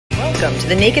Welcome to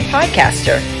the Naked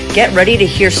Podcaster. Get ready to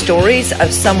hear stories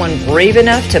of someone brave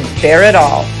enough to bear it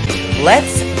all.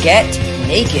 Let's get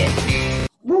naked.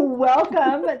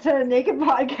 Welcome to the Naked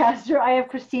Podcaster. I have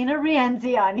Christina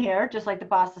Rienzi on here, just like the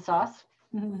pasta sauce.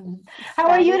 How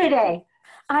are you today?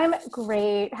 I'm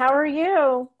great. How are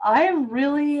you? I am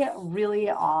really,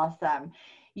 really awesome.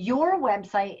 Your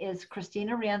website is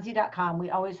ChristinaRienzi.com.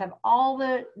 We always have all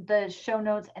the show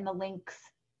notes and the links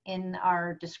in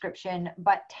our description,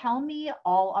 but tell me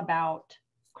all about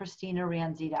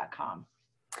ChristinaRienzi.com.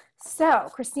 So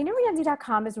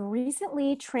ChristinaRienzi.com is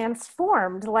recently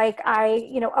transformed like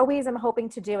I, always am hoping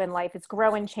to do in life. It's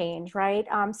grow and change, right?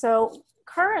 So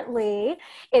currently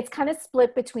it's kind of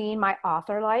split between my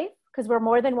author life, because we're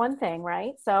more than one thing,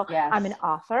 right? So Yes. I'm an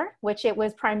author, which it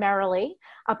was primarily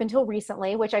up until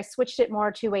recently, which I switched it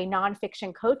more to a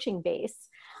nonfiction coaching base.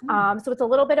 So it's a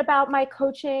little bit about my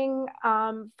coaching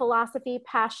philosophy,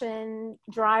 passion,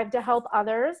 drive to help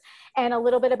others, and a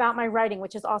little bit about my writing,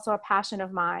 which is also a passion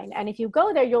of mine. And if you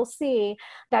go there, you'll see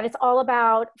that it's all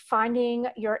about finding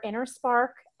your inner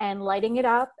spark and lighting it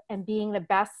up and being the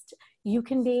best you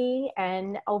can be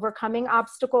and overcoming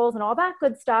obstacles and all that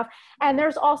good stuff. And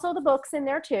there's also the books in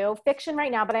there too, fiction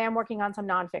right now, but I am working on some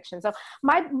nonfiction. So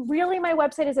my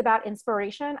website is about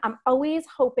inspiration. I'm always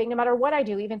hoping, no matter what I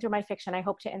do, even through my fiction, I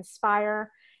hope to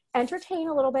inspire, entertain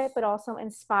a little bit, but also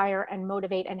inspire and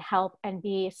motivate and help and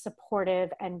be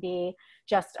supportive and be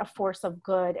just a force of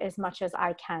good as much as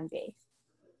I can be.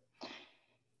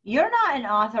 You're not an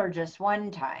author just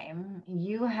one time.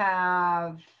 You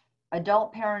have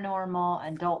adult paranormal,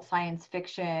 adult science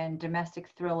fiction, domestic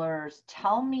thrillers.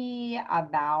 Tell me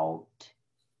about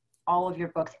all of your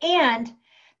books. And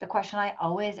the question I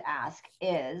always ask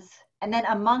is, and then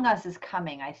Among Us is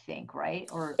coming, I think, right?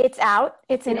 Or it's out.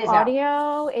 It's in audio.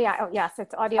 Out. Yeah. Oh, yes.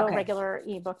 It's audio, okay. Regular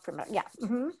ebook. Yeah.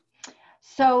 Mm-hmm.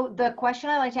 So the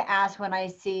question I like to ask when I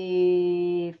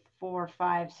see 4,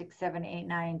 5, 6, 7, 8,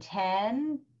 9,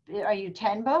 10, are you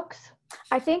 10 books?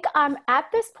 I think at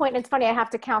this point, it's funny, I have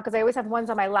to count because I always have ones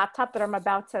on my laptop that I'm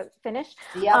about to finish.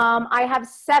 Yep. I have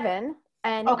 7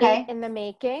 and 8 in the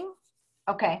making.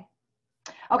 Okay.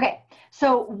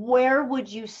 So where would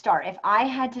you start? If I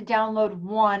had to download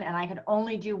one and I could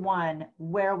only do one,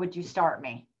 where would you start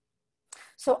me?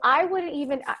 So I wouldn't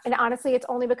even, and honestly, it's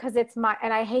only because it's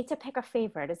and I hate to pick a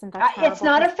favorite. Isn't that terrible? It's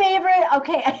not a favorite?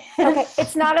 Okay. Okay,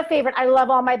 it's not a favorite. I love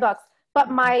all my books. But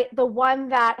the one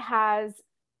that has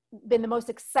been the most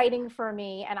exciting for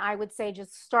me, and I would say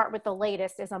just start with the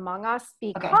latest, is Among Us,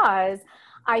 because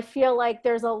I feel like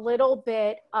there's a little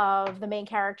bit of the main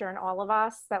character in all of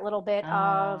us, that little bit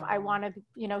of I want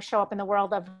to, show up in the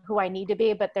world of who I need to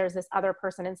be, but there's this other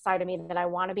person inside of me that I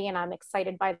want to be, and I'm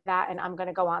excited by that, and I'm going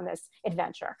to go on this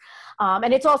adventure.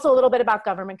 And it's also a little bit about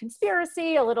government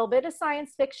conspiracy, a little bit of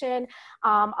science fiction,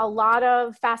 a lot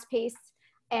of fast-paced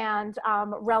and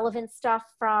relevant stuff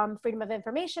from Freedom of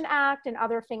Information Act and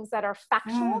other things that are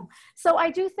factual. So I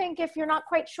do think if you're not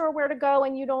quite sure where to go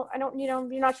and you're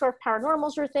not sure if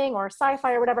paranormal's your thing or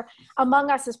sci-fi or whatever, Among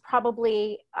Us is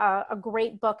probably a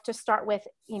great book to start with,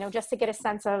 just to get a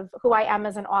sense of who I am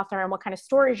as an author and what kind of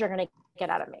stories you're going to get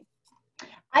out of me.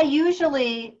 I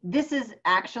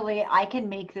can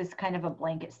make this kind of a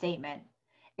blanket statement.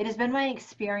 It has been my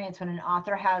experience when an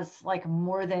author has like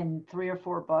more than 3 or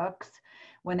 4 books,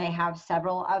 when they have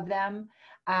several of them,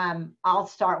 I'll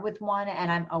start with one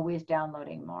and I'm always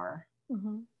downloading more.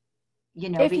 Mm-hmm.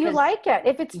 If you like it,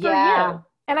 if it's for you.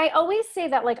 And I always say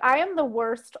that, like, I am the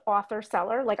worst author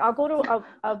seller. Like, I'll go to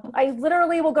I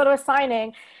literally will go to a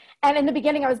signing. And in the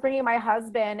beginning, I was bringing my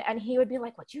husband, and he would be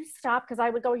like, would you stop? Because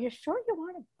I would go, you're sure you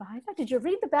want to buy that? Did you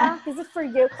read the back? Is it for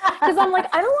you? Because I'm like,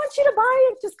 I don't want you to buy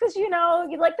it just because, you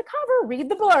like the cover, read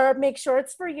the blurb, make sure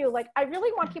it's for you. Like, I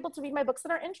really want people to read my books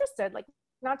that are interested. Like,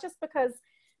 not just because,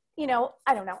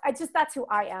 I don't know. That's who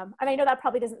I am. And I know that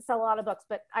probably doesn't sell a lot of books,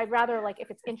 but I'd rather, like, if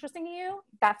it's interesting to you,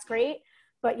 that's great.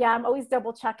 But yeah, I'm always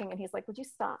double checking. And he's like, would you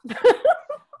stop?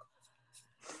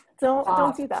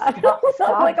 Don't do that.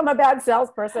 Stop. Like I'm a bad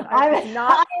salesperson. I'm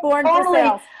not born for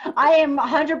sales. I am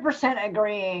 100%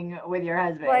 agreeing with your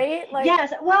husband. Right? Like,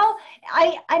 yes. Well,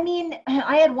 I mean,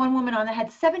 I had one woman on that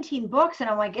had 17 books, and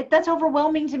I'm like, that's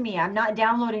overwhelming to me. I'm not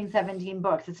downloading 17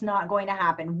 books. It's not going to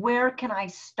happen. Where can I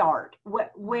start?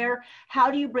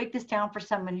 How do you break this down for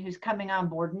someone who's coming on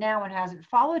board now and hasn't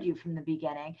followed you from the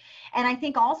beginning? And I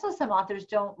think also some authors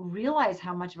don't realize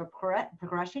how much of a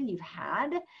progression you've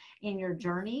had in your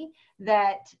journey,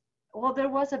 that, well, there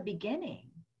was a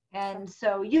beginning. And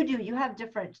so you have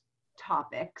different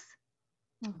topics.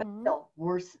 but still,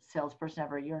 worst salesperson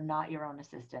ever. You're not your own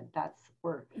assistant.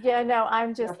 Yeah, no,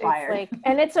 I'm just, it's like,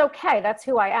 and it's okay. That's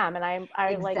who I am. And I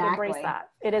exactly. like embrace that.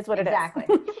 It is what it is.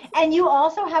 Exactly. And you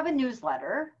also have a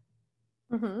newsletter.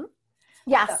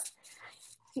 Yes.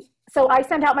 So I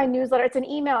send out my newsletter. It's an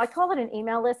email. I call it an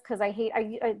email list because I hate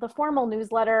the formal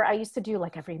newsletter. I used to do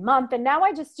like every month, and now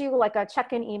I just do like a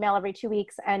check-in email every 2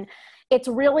 weeks. And it's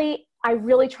really, I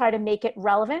really try to make it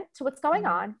relevant to what's going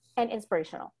on and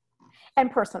inspirational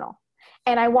and personal.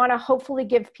 And I want to hopefully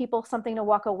give people something to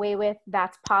walk away with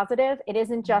that's positive. It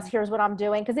isn't just here's what I'm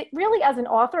doing. Because it really, as an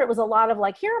author, it was a lot of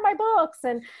like, here are my books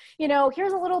and, you know,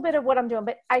 here's a little bit of what I'm doing.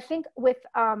 But I think with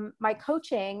my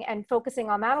coaching and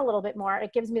focusing on that a little bit more,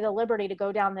 it gives me the liberty to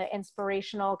go down the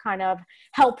inspirational kind of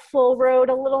helpful road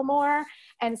a little more.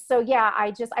 And so, yeah,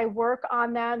 I work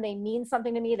on them. They mean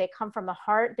something to me. They come from the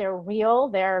heart. They're real.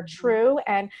 They're true.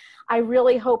 And I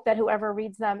really hope that whoever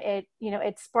reads them, it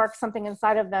sparks something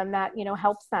inside of them that, you know,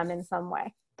 helps them in some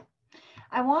way.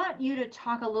 I want you to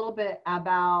talk a little bit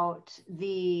about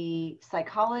the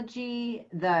psychology,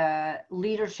 the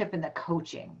leadership, and the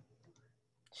coaching.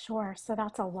 Sure. So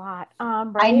that's a lot.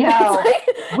 Right? I know.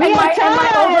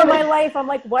 Over my life, I'm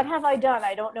like, what have I done?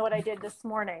 I don't know what I did this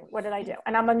morning. What did I do?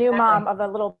 And I'm a new mom of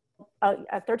a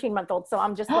 13-month-old. So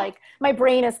I'm just like, my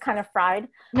brain is kind of fried.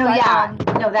 So I'm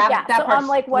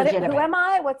like, who legitimate. am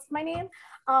I? What's my name?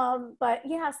 But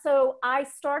yeah, so I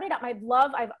started out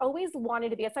I've always wanted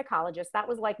to be a psychologist. That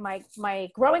was like my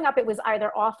growing up, it was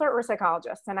either author or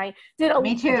psychologist. And I did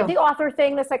the author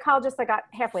thing, the psychologist, I got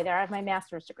halfway there. I have my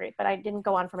master's degree, but I didn't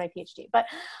go on for my PhD. But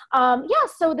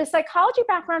so the psychology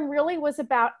background really was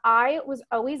about, I was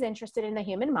always interested in the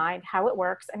human mind, how it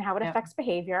works and how it affects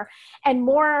behavior, and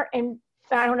more, and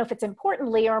I don't know if it's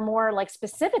importantly or more like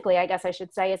specifically, I guess I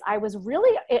should say, is I was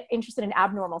really interested in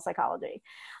abnormal psychology.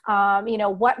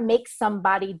 What makes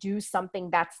somebody do something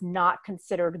that's not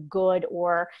considered good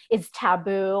or is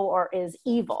taboo or is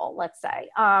evil, let's say,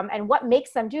 and what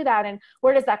makes them do that and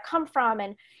where does that come from?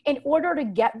 And in order to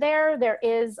get there, there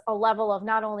is a level of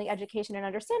not only education and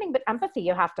understanding, but empathy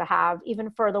you have to have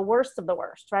even for the worst of the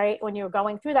worst, right? When you're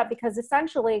going through that, because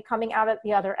essentially coming out at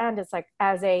the other end is like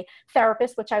as a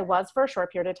therapist, which I was for a short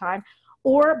period of time,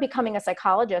 or becoming a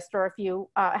psychologist, or if you,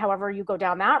 however you go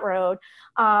down that road,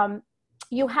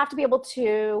 you have to be able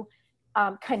to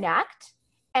connect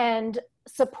and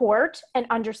support and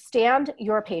understand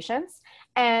your patients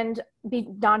and be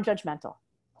non-judgmental.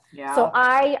 Yeah. So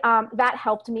that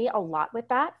helped me a lot with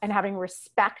that, and having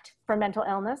respect for mental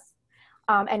illness.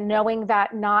 And knowing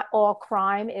that not all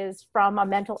crime is from a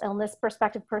mental illness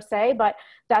perspective per se, but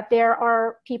that there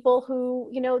are people who,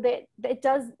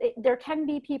 there can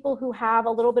be people who have a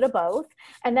little bit of both.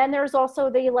 And then there's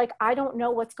also I don't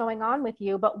know what's going on with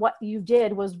you, but what you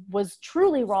did was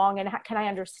truly wrong. And can I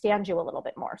understand you a little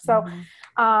bit more? So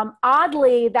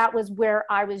oddly, that was where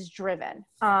I was driven.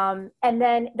 And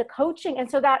then the coaching.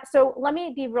 And so let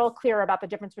me be real clear about the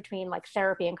difference between like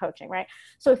therapy and coaching, right?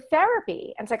 So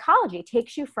therapy and psychology takes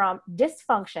you from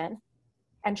dysfunction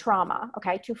and trauma,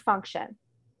 to function.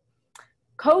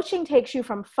 Coaching takes you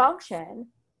from function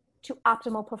to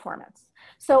optimal performance.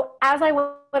 So as I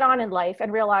went on in life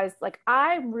and realized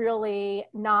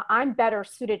I'm better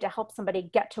suited to help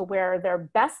somebody get to where their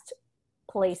best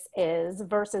place is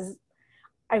versus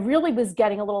I really was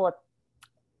getting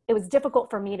it was difficult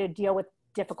for me to deal with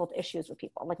difficult issues with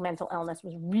people. Like mental illness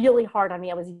was really hard on me.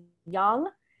 I was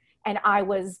young and I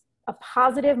was a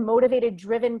positive, motivated,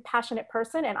 driven, passionate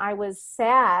person. And I was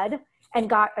sad and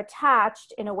got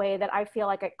attached in a way that I feel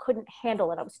like I couldn't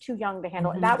handle it. I was too young to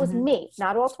handle it. And that was me.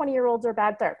 Not all 20-year-olds are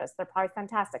bad therapists. They're probably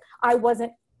fantastic. I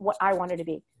wasn't what I wanted to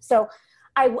be. So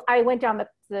I went down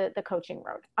the coaching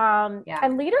road.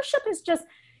 And leadership is just,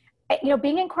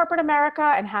 being in corporate America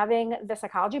and having the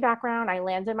psychology background, I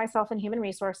landed myself in human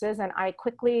resources, and I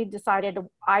quickly decided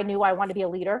I knew I wanted to be a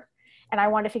leader. And I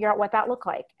wanted to figure out what that looked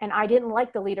like. And I didn't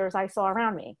like the leaders I saw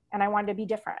around me. And I wanted to be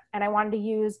different. And I wanted to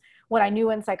use what I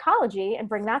knew in psychology and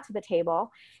bring that to the table.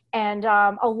 And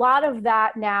a lot of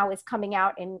that now is coming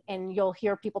out, and you'll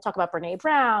hear people talk about Brene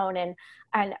Brown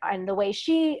and the way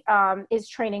she is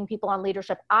training people on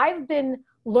leadership. I've been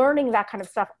learning that kind of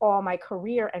stuff all my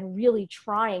career and really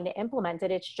trying to implement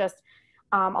it. It's just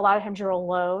a lot of times you're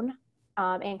alone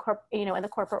in the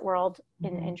corporate world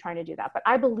in trying to do that. But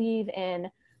I believe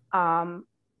in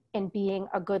being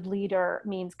a good leader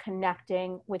means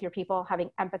connecting with your people, having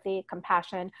empathy,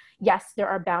 compassion. Yes, there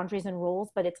are boundaries and rules,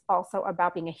 but it's also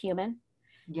about being a human,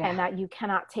 and that you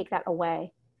cannot take that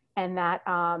away. And that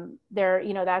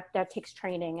that takes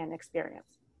training and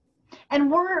experience.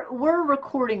 And we're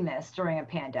recording this during a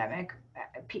pandemic.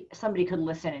 Somebody could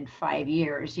listen in 5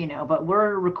 years, but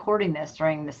we're recording this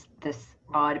during this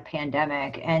odd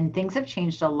pandemic, and things have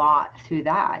changed a lot through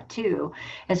that too,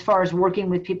 as far as working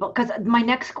with people. Because my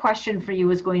next question for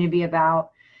you is going to be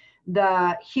about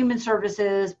the human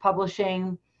services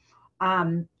publishing,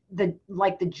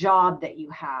 the job that you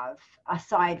have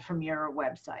aside from your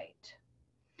website.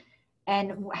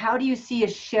 And how do you see a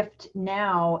shift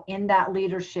now in that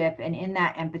leadership and in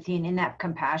that empathy and in that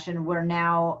compassion, where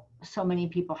now so many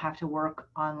people have to work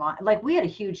online? Like, we had a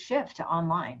huge shift to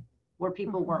online where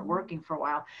people weren't working for a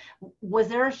while. Was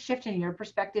there a shift in your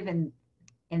perspective in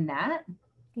that?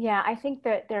 Yeah, I think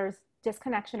that there's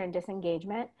disconnection and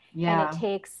disengagement. Yeah. And it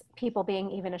takes people being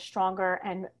even a stronger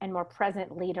and more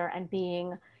present leader and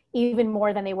being even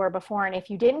more than they were before. And if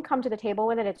you didn't come to the table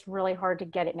with it, it's really hard to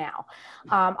get it now.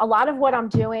 A lot of what I'm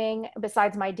doing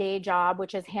besides my day job,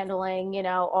 which is handling,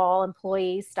 all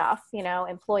employee stuff,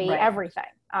 employee everything.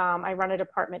 I run a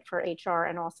department for HR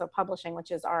and also publishing,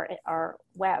 which is our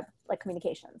web, like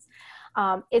communications.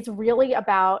 It's really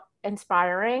about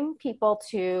inspiring people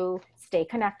to stay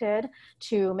connected,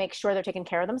 to make sure they're taking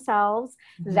care of themselves,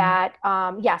 that,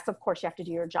 yes, of course you have to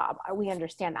do your job. We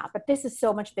understand that, but this is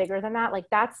so much bigger than that. Like,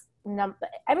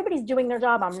 everybody's doing their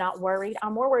job. I'm not worried.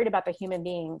 I'm more worried about the human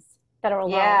beings that are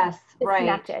alone,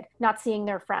 disconnected, not seeing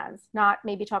their friends, not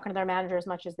maybe talking to their manager as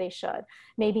much as they should,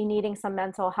 maybe needing some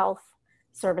mental health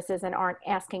services and aren't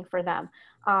asking for them.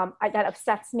 That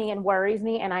upsets me and worries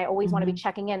me, and I always want to be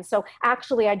checking in. So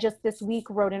actually, I just this week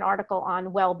wrote an article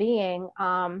on well-being,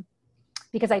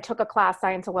 because I took a class,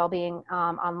 Science of Wellbeing,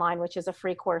 online, which is a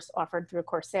free course offered through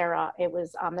Coursera. It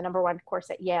was the #1 course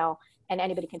at Yale, and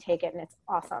anybody can take it, and it's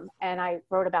awesome. And I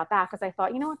wrote about that because I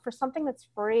thought, for something that's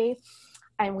free,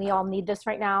 and we all need this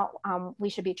right now, we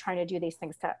should be trying to do these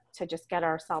things to just get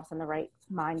ourselves in the right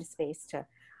mind space to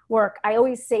work. I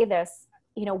always say this,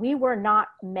 we were not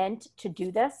meant to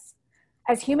do this.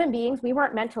 As human beings, we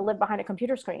weren't meant to live behind a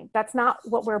computer screen. That's not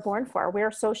what we're born for. We're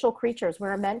social creatures.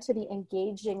 We're meant to be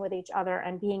engaging with each other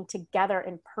and being together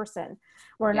in person.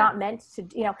 We're not meant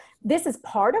to, this is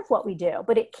part of what we do,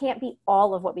 but it can't be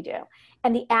all of what we do.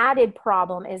 And the added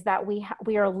problem is that we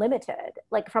are limited.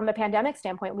 Like, from the pandemic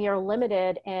standpoint, we are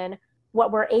limited in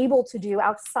what we're able to do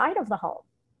outside of the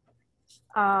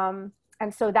home.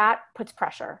 And so that puts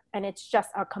pressure, and it's just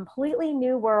a completely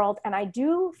new world. And I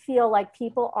do feel like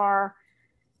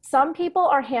some people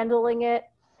are handling it,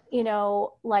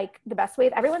 like the best way.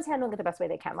 Everyone's handling it the best way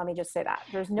they can. Let me just say that.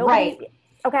 There's nobody,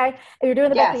 okay? If you're doing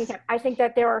the best thing you can. I think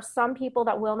that there are some people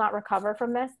that will not recover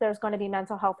from this. There's going to be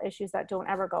mental health issues that don't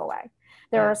ever go away.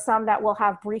 There are some that will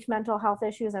have brief mental health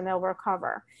issues and they'll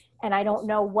recover. And I don't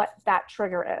know what that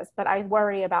trigger is, but I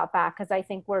worry about that because I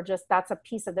think that's a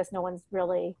piece of this no one's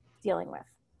really dealing with.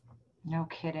 No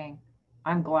kidding.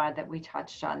 I'm glad that we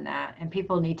touched on that, and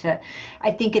people need to,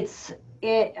 I think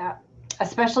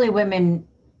especially women,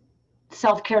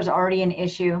 self-care is already an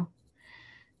issue,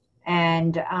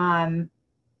 and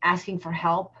asking for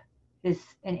help is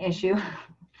an issue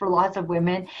for lots of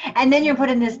women. And then you're put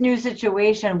in this new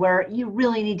situation where you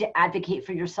really need to advocate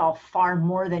for yourself far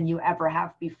more than you ever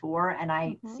have before. And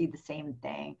I see the same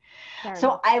thing.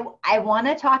 So I want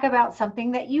to talk about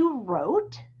something that you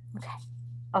wrote.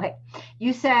 Okay.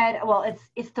 You said, well,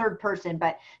 it's third person,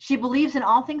 but she believes in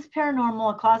all things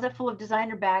paranormal, a closet full of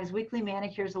designer bags, weekly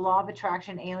manicures, the law of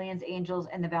attraction, aliens, angels,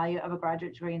 and the value of a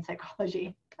graduate degree in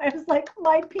psychology. I was like,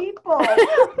 my people.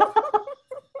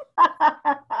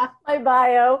 My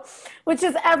bio, which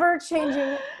is ever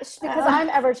changing because I'm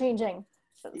ever changing.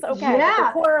 It's okay. Yeah. But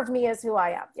the core of me is who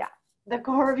I am. Yeah. The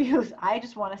core of you is, I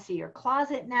just want to see your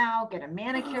closet now, get a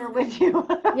manicure with you.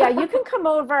 Yeah, you can come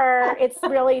over. It's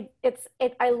really,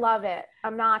 I love it.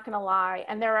 I'm not going to lie.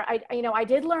 And I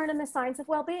did learn in the Science of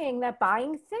Wellbeing that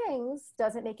buying things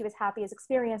doesn't make you as happy as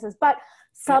experiences, but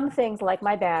some things like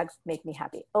my bags make me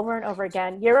happy over and over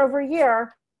again, year over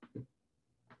year.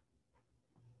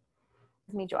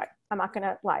 Gives me joy. I'm not going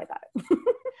to lie about it.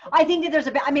 I think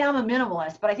that I'm a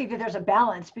minimalist, but I think that there's a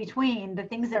balance between the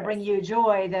things that bring you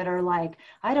joy that are like,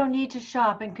 I don't need to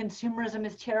shop and consumerism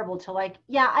is terrible, to like,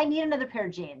 yeah, I need another pair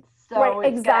of jeans. So right,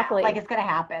 exactly. It's going to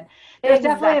happen. There's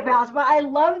definitely a balance, but I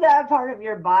love that part of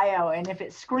your bio. And if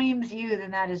it screams you,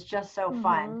 then that is just so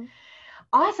fun.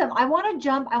 Awesome. I want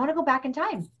to go back in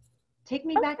time. Take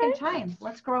me back in time.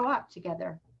 Let's grow up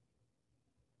together.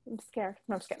 I'm scared.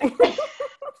 No, I'm just kidding.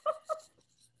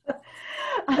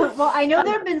 Well, I know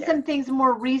there have been some things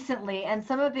more recently, and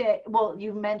some of it, well,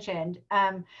 you mentioned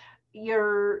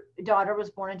your daughter was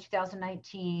born in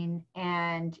 2019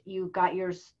 and you got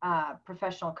your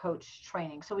professional coach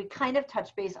training. So we kind of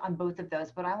touched base on both of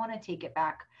those, but I want to take it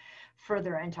back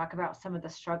further and talk about some of the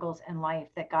struggles in life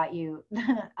that got you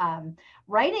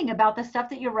writing about the stuff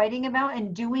that you're writing about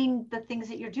and doing the things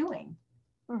that you're doing.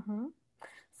 Mm-hmm.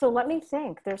 So let me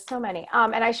think. There's so many.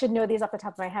 And I should know these off the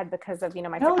top of my head because of,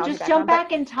 my technology just jump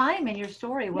back in time in your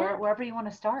story, wherever you want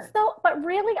to start. So, but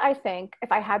really, I think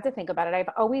if I had to think about it, I've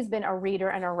always been a reader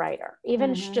and a writer,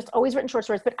 even just always written short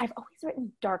stories, but I've always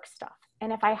written dark stuff.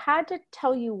 And if I had to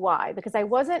tell you why, because I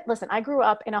grew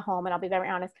up in a home, and I'll be very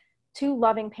honest, 2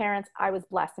 loving parents. I was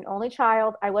blessed, an only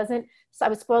child. I was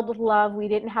spoiled with love. We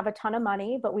didn't have a ton of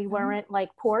money, but we weren't like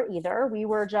poor either. We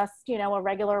were just, a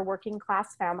regular working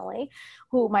class family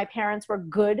who my parents were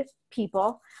good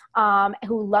people,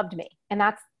 who loved me. And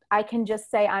I can just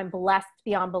say I'm blessed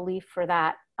beyond belief for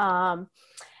that.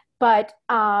 But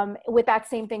with that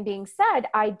same thing being said,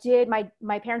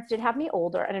 my parents did have me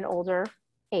older at an older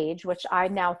age, which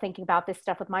I'm now thinking about this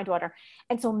stuff with my daughter.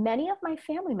 And so many of my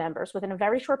family members within a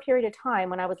very short period of time,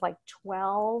 when I was like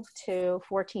 12 to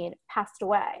 14, passed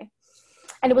away.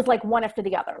 And it was like one after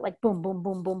the other, like boom, boom,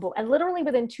 boom, boom, boom. And literally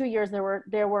within 2 years,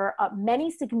 there were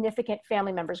many significant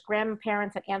family members,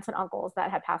 grandparents and aunts and uncles that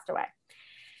had passed away.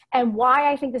 And why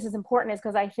I think this is important is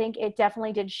because I think it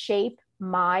definitely did shape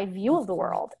my view of the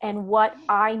world and what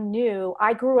I knew.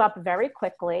 I grew up very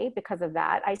quickly because of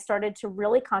that. I started to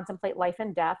really contemplate life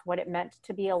and death, what it meant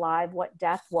to be alive, what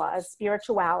death was,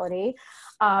 spirituality.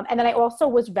 And then I also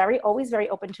was always very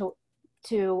open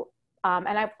to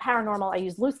paranormal I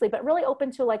use loosely, but really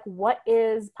open to like what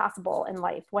is possible in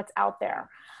life, what's out there.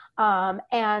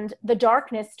 And the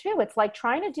darkness too. It's like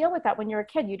trying to deal with that when you're a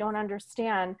kid.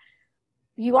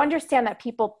 You understand that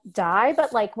people die,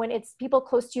 but like when it's people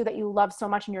close to you that you love so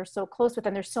much and you're so close with,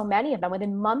 and there's so many of them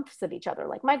within months of each other,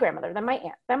 like my grandmother, then my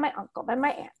aunt, then my uncle, then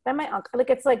my aunt, then my uncle, like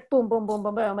it's like boom, boom, boom,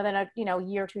 boom, boom, within a,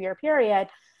 year, 2 year period.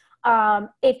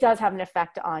 It did have an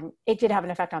effect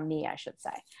on me, I should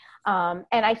say. And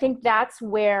I think that's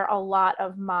where a lot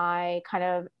of my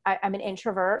I'm an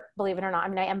introvert, believe it or not. I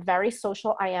mean, I am very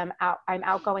social. I'm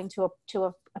outgoing to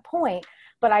a point,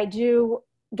 but I do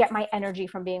get my energy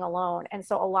from being alone. And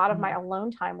so a lot of my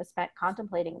alone time was spent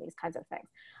contemplating these kinds of things.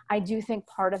 I do think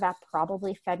part of that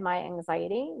probably fed my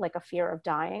anxiety, like a fear of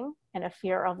dying and a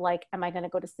fear of like, am I going to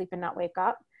go to sleep and not wake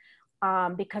up?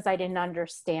 Because I didn't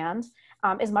understand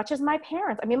as much as my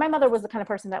parents. I mean, my mother was the kind of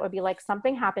person that would be like,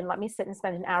 something happened, let me sit and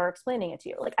spend an hour explaining it to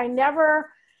you. Like I never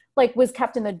was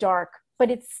kept in the dark,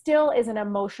 but it still is an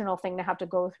emotional thing to have to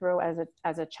go through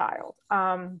as a child.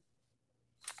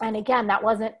 And again, that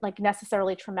wasn't like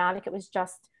necessarily traumatic. It was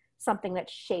just something that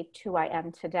shaped who I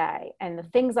am today and the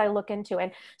things I look into.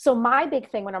 And so my big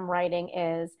thing when I'm writing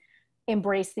is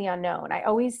embrace the unknown. I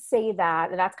always say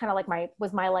that, and that's kind of like my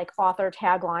author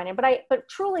tagline. But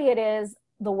truly it is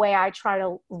the way I try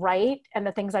to write and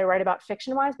the things I write about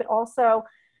fiction wise, but also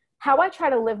how I try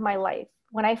to live my life.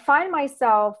 When I find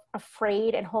myself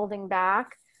afraid and holding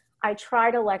back, I try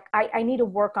to I need to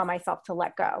work on myself to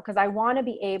let go, because I want to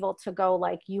be able to go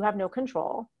like, you have no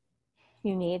control.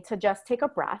 You need to just take a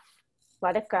breath,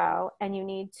 let it go. And you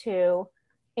need to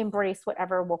embrace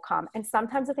whatever will come. And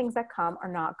sometimes the things that come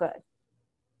are not good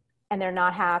and they're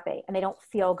not happy and they don't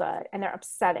feel good and they're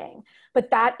upsetting. But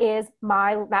that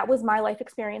was my life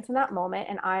experience in that moment.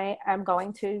 And I am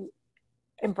going to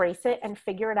embrace it and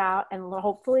figure it out and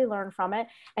hopefully learn from it.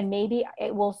 And maybe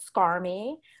it will scar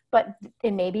me,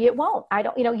 and maybe it won't.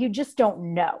 You just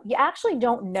don't know. You actually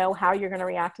don't know how you're going to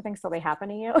react to things till they happen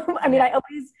to you. I mean, I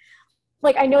always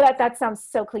I know that sounds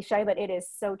so cliche, but it is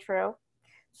so true.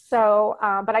 So,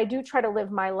 but I do try to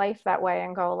live my life that way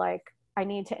and go like, I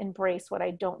need to embrace what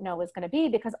I don't know is going to be,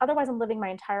 because otherwise I'm living my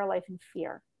entire life in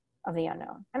fear of the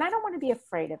unknown. And I don't want to be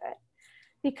afraid of it,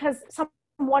 because some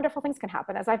wonderful things can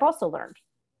happen, as I've also learned.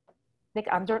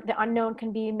 The unknown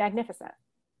can be magnificent.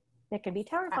 It can be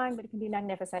terrifying, but it can be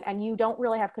magnificent. And you don't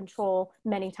really have control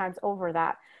many times over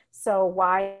that. So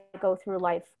why go through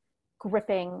life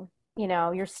gripping,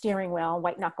 your steering wheel,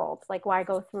 white knuckled? Like, why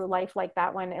go through life like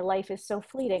that when life is so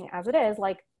fleeting as it is?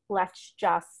 Like, let's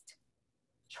just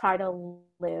try to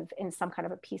live in some kind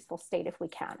of a peaceful state if we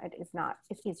can.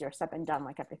 It's easier said than done,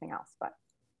 like everything else, but.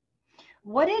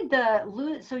 What did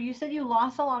so you said you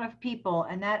lost a lot of people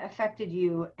and that affected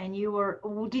you, and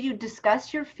did you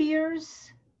discuss your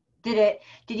fears? Did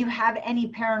you have any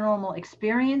paranormal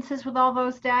experiences with all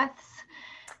those deaths?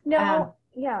 No.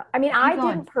 Yeah. I mean, I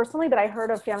didn't personally, but I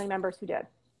heard of family members who did,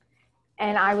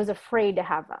 and I was afraid to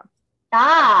have them.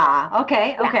 Ah,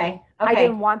 okay. Yeah. Okay. I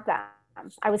didn't want that.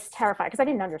 I was terrified because I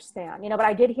didn't understand, but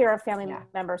I did hear of family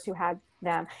members who had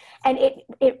them. And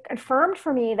it affirmed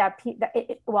for me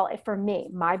for me,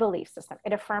 my belief system,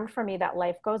 it affirmed for me that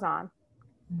life goes on,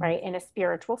 right, in a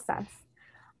spiritual sense.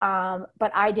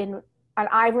 But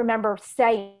I remember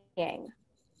saying,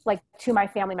 like, to my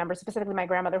family members, specifically my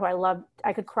grandmother, who I loved,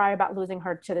 I could cry about losing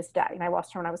her to this day. And I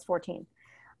lost her when I was 14.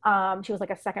 She was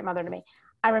like a second mother to me.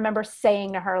 I remember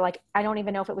saying to her, like, I don't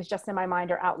even know if it was just in my mind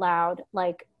or out loud,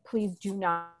 like, please do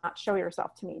not show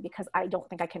yourself to me because I don't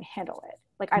think I can handle it.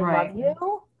 Like, I love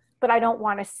you, but I don't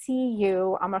want to see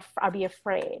you. I'll be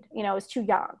afraid. I was too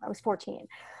young. I was 14.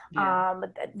 Yeah.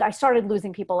 I started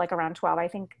losing people like around 12. I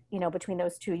think, between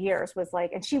those 2 years was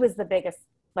like, and she was the biggest,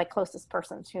 like, closest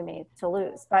person to me to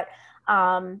lose. But,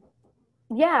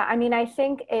 yeah, I mean, I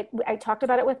think I talked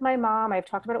about it with my mom. I've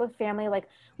talked about it with family. Like,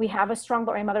 we have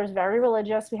my mother's very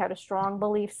religious. We had a strong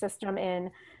belief system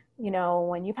in,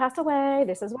 when you pass away,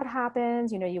 this is what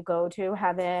happens. You go to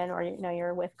heaven, or,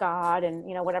 you're with God, and,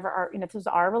 whatever this was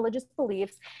our religious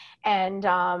beliefs. And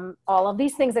all of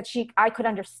these things that I could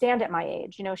understand at my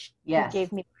age, she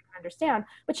gave me to understand,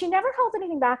 but she never held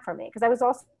anything back from me because I was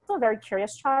also a very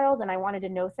curious child and I wanted to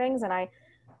know things. And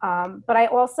but I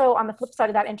also, on the flip side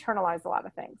of that, internalized a lot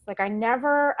of things. Like, I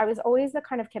was always the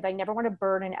kind of kid, I never want to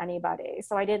burden anybody.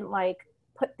 So I didn't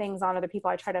put things on other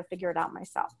people. I try to figure it out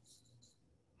myself.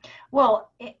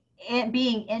 Well,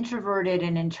 being introverted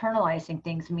and internalizing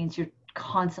things means you're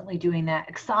constantly doing that.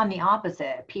 Because I'm the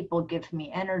opposite. People give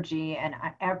me energy and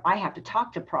I have to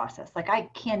talk to process. Like, I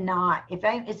cannot, if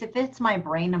it's my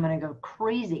brain, I'm going to go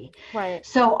crazy. Right.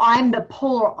 So I'm the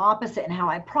polar opposite in how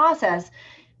I process,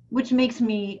 which makes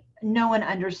me know and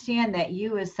understand that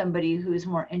you, as somebody who's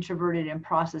more introverted and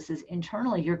processes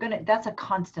internally, that's a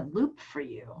constant loop for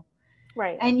you.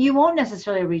 Right. And you won't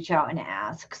necessarily reach out and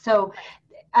ask. So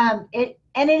it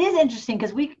is interesting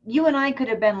because you and I could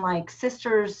have been like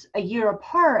sisters a year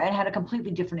apart and had a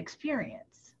completely different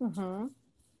experience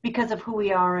because of who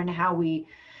we are and how we,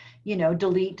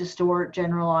 delete, distort,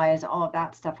 generalize, all of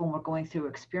that stuff when we're going through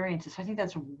experiences. So I think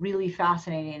that's really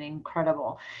fascinating and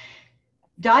incredible.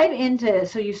 Dive into,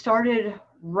 so you started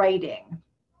writing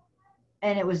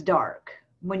and it was dark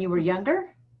when you were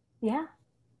younger? Yeah.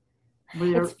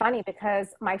 It's funny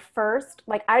because my first,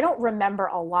 I don't remember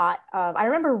a lot of, I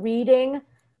remember reading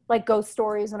ghost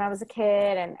stories when I was a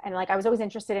kid. And I was always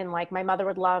interested in, my mother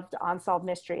would love unsolved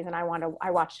mysteries and I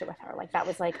watched it with her.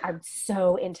 I'm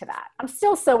so into that. I'm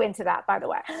still so into that, by the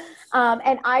way.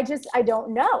 And I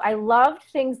don't know. I loved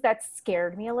things that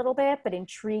scared me a little bit, but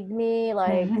intrigued me.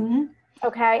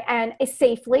 Okay. And it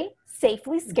safely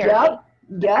scared me.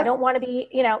 Yep. I don't want to be,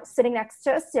 sitting next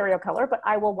to a serial killer, but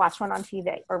I will watch one on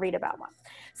TV or read about one.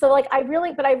 So I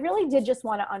really did just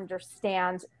want to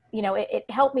understand, it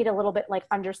helped me to a little bit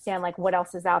understand what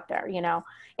else is out there,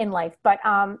 in life. But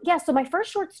so my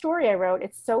first short story I wrote,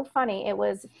 it's so funny. It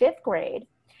was 5th grade.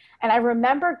 And I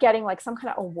remember getting some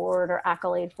kind of award or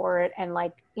accolade for it. And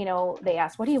they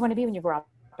asked, what do you want to be when you grow up?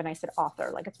 And I said,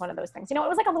 author. It's one of those things, it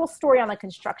was a little story on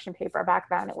construction paper back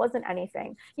then. It wasn't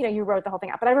anything, you wrote the whole thing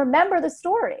out, but I remember the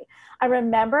story. I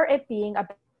remember it being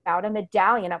about a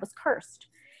medallion that was cursed.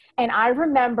 And I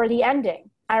remember the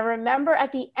ending. I remember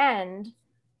at the end,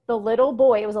 the little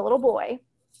boy, it was a little boy,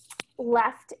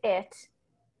 left it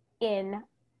in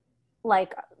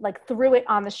threw it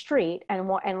on the street and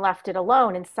left it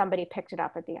alone. And somebody picked it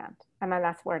up at the end. And then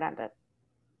that's where it ended.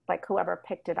 Whoever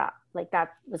picked it up, that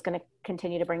was going to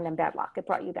continue to bring them bad luck. It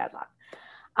brought you bad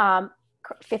luck.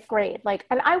 5th grade.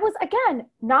 And I was, again,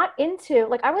 not into,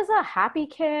 I was a happy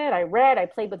kid. I read, I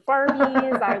played with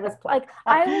Barbies. I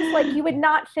was you would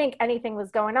not think anything was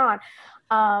going on.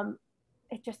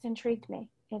 It just intrigued me.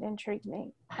 It intrigued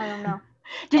me. I don't know.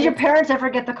 Did your parents ever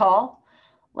get the call?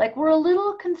 We're a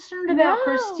little concerned about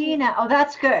Christina. Oh,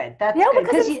 that's good. That's good.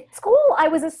 Because in school, I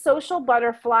was a social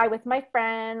butterfly with my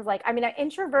friends. I'm an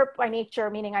introvert by nature,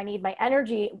 meaning my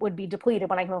energy would be depleted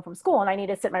when I came home from school and I need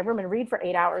to sit in my room and read for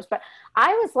 8 hours. But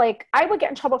I was I would get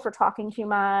in trouble for talking too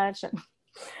much.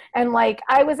 And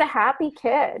I was a happy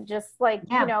kid, but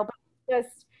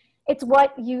just, it's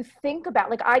what you think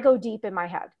about. I go deep in my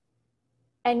head.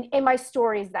 And in my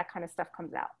stories, that kind of stuff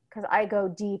comes out because I go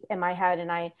deep in my head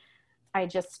and I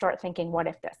just start thinking, what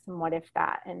if this and what if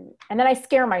that? And then I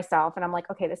scare myself and I'm like,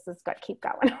 okay, this is good. Keep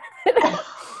going.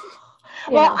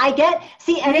 Well,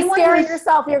 anyone scaring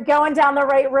yourself, you're going down the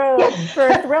right road for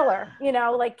a thriller,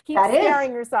 keep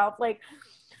scaring yourself.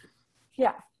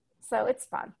 Yeah. So it's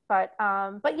fun, but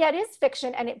yeah, it is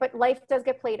fiction, but life does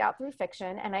get played out through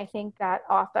fiction, and I think that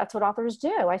that's what authors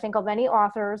do. I think many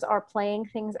authors are playing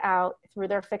things out through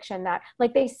their fiction. That,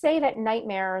 like, they say that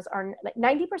nightmares are, like,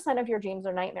 90% of your dreams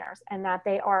are nightmares, and that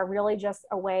they are really just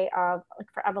a way of,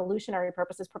 like, for evolutionary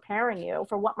purposes, preparing you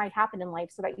for what might happen in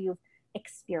life, so that you've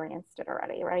experienced it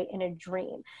already, right, in a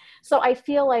dream. So I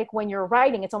feel like when you're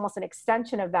writing, it's almost an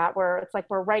extension of that, where it's like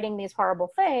we're writing these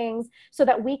horrible things so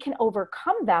that we can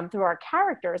overcome them through our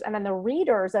characters, and then the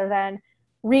readers are then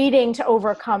reading to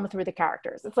overcome through the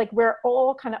characters. It's like we're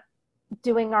all kind of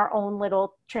doing our own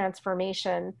little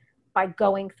transformation by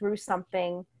going through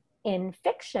something in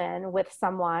fiction with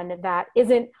someone that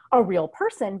isn't a real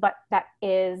person, but that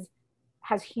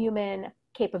has human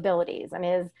capabilities and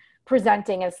is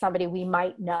presenting as somebody we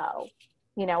might know,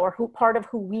 or who part of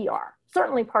who we are,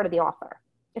 certainly part of the author.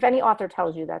 If any author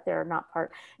tells you that they're not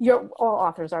part, all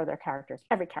authors are their characters,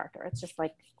 every character. It's just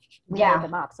like we made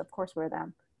them up, so of course we're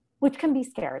them, which can be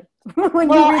scary.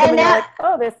 When you read them and you're like,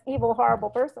 oh, this evil, horrible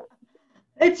person.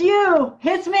 It's you.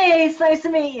 It's me. It's nice to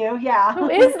meet you. Yeah. Who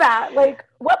is that? Like,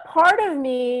 what part of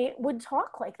me would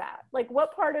talk like that? Like,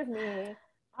 what part of me?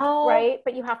 Oh, right.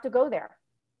 But you have to go there.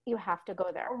 You have to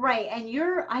go there. Right. And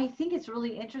I think it's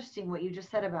really interesting what you just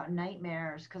said about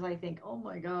nightmares, because I think, oh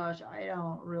my gosh, I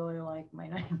don't really like my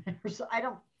nightmares. I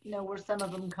don't know where some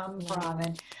of them come from.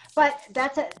 But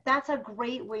that's a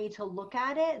great way to look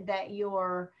at it, that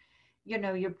you're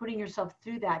putting yourself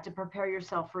through that to prepare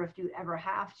yourself for if you ever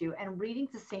have to. And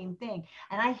reading's the same thing.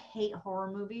 And I hate horror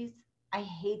movies. I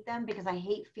hate them because I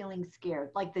hate feeling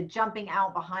scared, like the jumping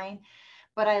out behind.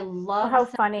 But I love how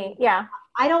funny. Yeah.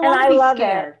 I don't want to be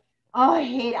scared. Oh,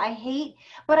 I hate,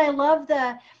 but I love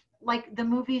the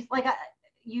movies, like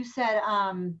you said,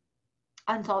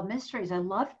 Unsolved Mysteries. I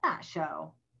love that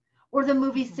show. Or the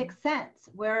movie Sixth Sense,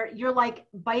 where you're like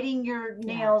biting your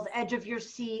nails, edge of your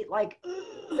seat, like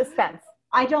suspense.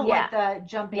 I don't like the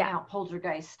jumping out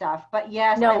poltergeist stuff, but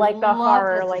yes, no, like the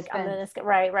horror, like I'm gonna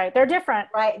right. They're different.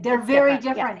 Right, they're very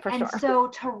different. Yeah, and so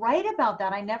to write about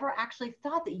that, I never actually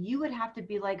thought that you would have to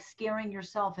be like scaring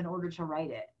yourself in order to write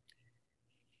it.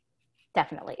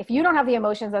 Definitely. If you don't have the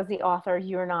emotions as the author,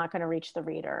 you're not going to reach the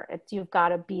reader. You've got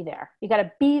to be there. You got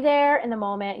to be there in the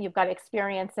moment. You've got to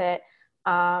experience it,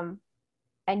 and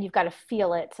you've got to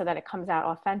feel it so that it comes out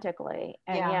authentically.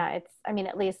 And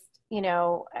at least,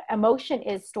 emotion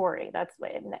is story. That's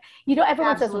what,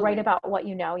 everyone says write about what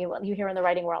you hear in the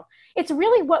writing world. It's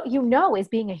really what is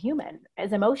being a human,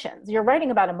 is emotions. You're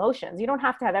writing about emotions. You don't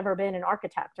have to have ever been an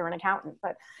architect or an accountant,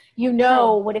 but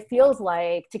what it feels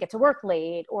like to get to work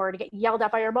late, or to get yelled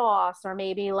at by your boss, or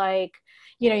maybe like,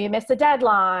 you missed a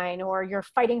deadline, or you're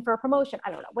fighting for a promotion.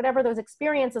 I don't know, whatever those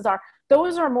experiences are,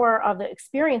 those are more of the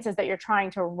experiences that you're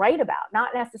trying to write about, not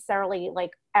necessarily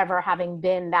like ever having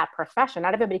been that profession.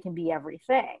 Not everybody can be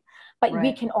everything, but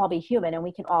we can all be human, and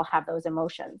we can all have those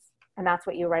emotions. And that's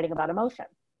what you're writing about, emotion.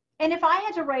 And if I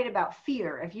had to write about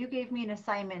fear, if you gave me an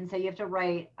assignment and say you have to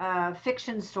write a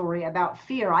fiction story about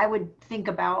fear, I would think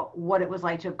about what it was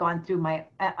like to have gone through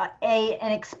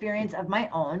an experience of my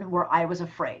own where I was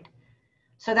afraid.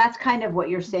 So that's kind of what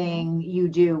you're saying you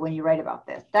do when you write about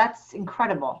this. That's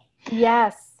incredible.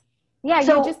 Yes. Yeah,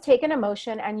 so, you just take an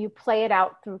emotion and you play it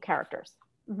out through characters.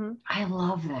 Mm-hmm. I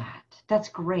love that. That's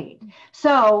great.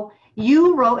 So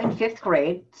you wrote in 5th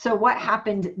grade. So what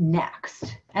happened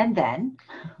next? And then?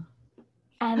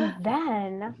 Years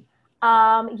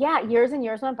and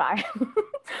years went by.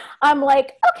 I'm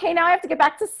like, okay, now I have to get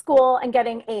back to school and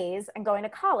getting A's and going to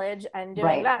college and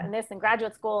doing that and this and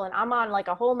graduate school. And I'm on like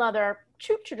a whole nother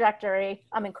trajectory.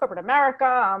 I'm in corporate America.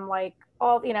 I'm like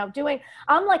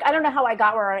I don't know how I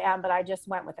got where I am, but I just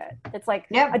went with it. It's like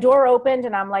a door opened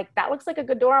and I'm like, that looks like a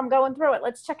good door. I'm going through it.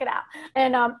 Let's check it out.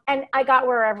 And I got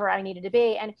wherever I needed to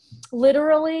be. And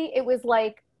literally it was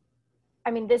like,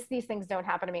 these things don't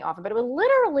happen to me often, but it was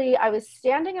literally, I was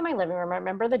standing in my living room. I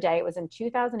remember the day, it was in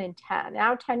 2010,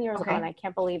 now 10 years ago, and I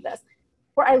can't believe this,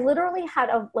 where I literally had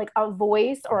a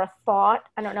voice or a thought.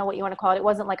 I don't know what you want to call it. It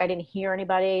wasn't like I didn't hear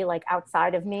anybody like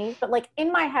outside of me, but like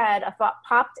in my head, a thought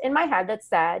popped in my head that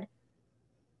said,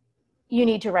 you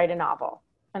need to write a novel.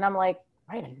 And I'm like,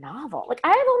 write a novel? Like I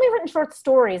had only written short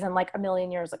stories and like a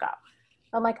million years ago.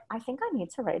 I'm like, I think I need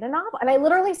to write a novel. And I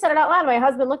literally said it out loud. My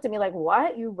husband looked at me like,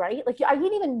 what? You write? Like, I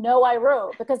didn't even know I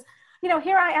wrote because,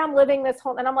 here I am living this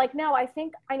whole, and I'm like, no, I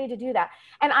think I need to do that.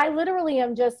 And I literally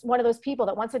am just one of those people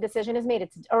that once a decision is made,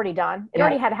 it's already done. It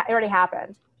already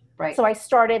happened. Right. So I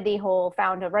started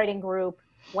found a writing group,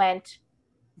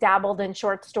 dabbled in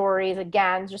short stories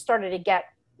again, just started to get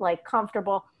like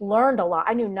comfortable, learned a lot.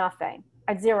 I knew nothing.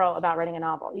 zero about writing a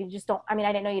novel. You just don't, I mean,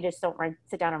 I didn't know you just don't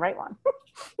sit down and write one.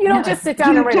 You don't just sit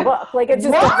down and write a book. Like it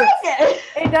just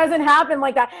it doesn't happen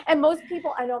like that. And most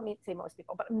people, I don't mean to say most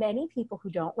people, but many people who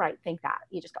don't write think that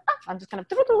you just go, I'm just going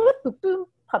to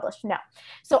publish. No.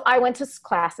 So I went to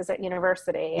classes at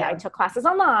university. Yeah. I took classes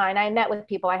online. I met with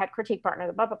people. I had critique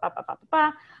partners,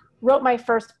 wrote my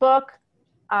first book,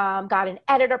 got an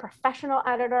editor, professional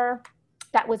editor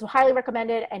that was highly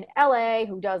recommended in LA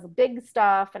who does big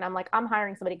stuff. And I'm like, I'm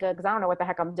hiring somebody good because I don't know what the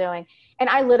heck I'm doing. And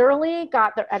I literally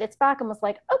got their edits back and was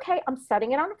like, okay, I'm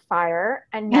setting it on fire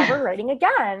and never writing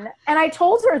again. And I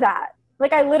told her that.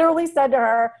 Like I literally said to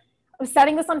her, I'm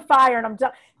setting this on fire and I'm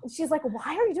done. And she's like,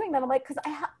 why are you doing that? I'm like, because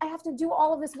I have to do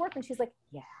all of this work. And she's like,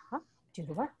 yeah, do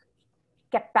the work.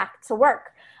 Get back to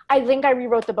work. I think I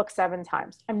rewrote the book 7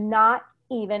 times. I'm not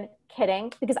even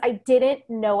kidding because I didn't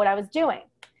know what I was doing.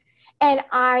 And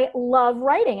I love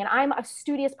writing and I'm a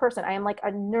studious person. I am like a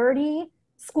nerdy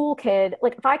school kid.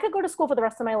 Like if I could go to school for the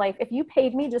rest of my life, if you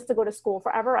paid me just to go to school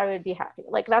forever, I would be happy.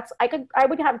 Like I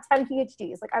would have 10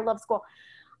 PhDs. Like I love school.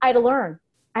 I had to learn.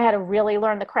 I had to really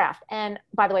learn the craft. And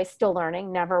by the way, still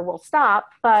learning, never will stop.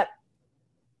 But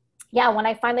yeah, when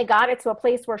I finally got it to a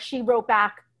place where she wrote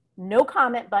back, no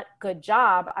comment, but good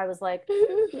job. I was like,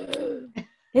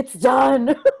 it's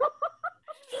done.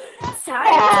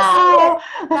 Now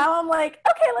I'm like,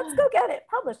 okay, let's go get it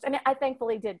published. And I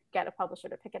thankfully did get a publisher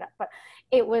to pick it up, but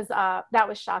it was, that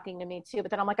was shocking to me too.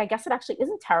 But then I'm like, I guess it actually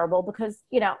isn't terrible because,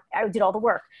 you know, I did all the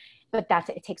work, but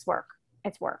it takes work.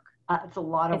 It's work. It's a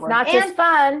lot of work. It's not just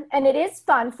fun. And it is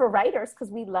fun for writers because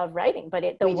we love writing, but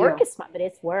the work is fun, but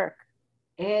it's work.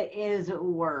 It is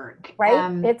work. Right?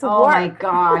 It's work. Oh my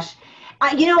gosh.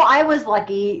 I was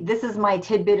lucky. This is my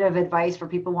tidbit of advice for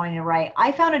people wanting to write.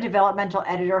 I found a developmental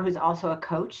editor who's also a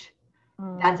coach.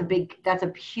 That's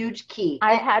a huge key.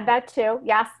 I had that too.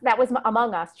 Yes. That was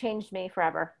Among Us, changed me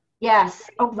forever. Yes.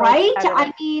 Right.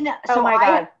 I mean, oh my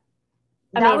God.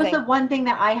 That was the one thing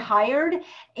that I hired,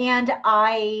 and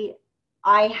I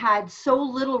had so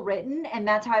little written, and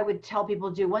that's how I would tell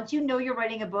people to do. Once you know you're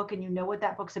writing a book and you know what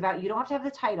that book's about, you don't have to have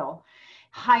the title.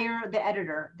 Hire the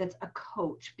editor that's a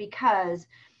coach, because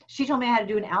she told me I had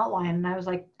to do an outline, and I was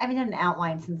like, I haven't done an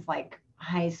outline since like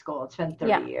high school. It's been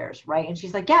 30 years, right? And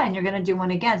she's like, yeah, and you're going to do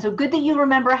one again. So good that you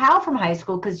remember how from high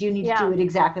school, because you need to do it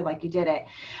exactly like you did it.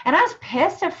 And I was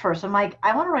pissed at first. I'm like,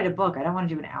 I want to write a book. I don't want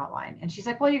to do an outline. And she's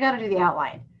like, well, you got to do the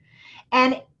outline.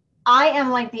 And I am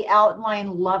like the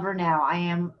outline lover now. I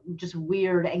am just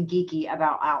weird and geeky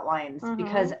about outlines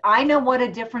because I know what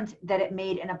a difference that it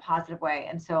made in a positive way.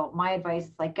 And so my advice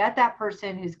is like, get that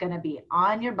person who's going to be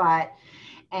on your butt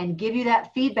and give you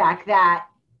that feedback that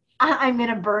I'm going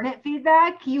to burn it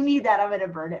feedback. You need that. I'm going to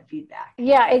burn it feedback.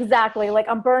 Yeah, exactly. Like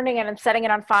I'm burning it and setting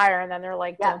it on fire. And then they're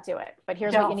like, don't do it. But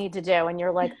here's what you need to do. And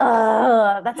you're like,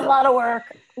 that's a lot of work.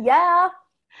 Yeah.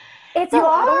 It's a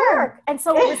lot of work. And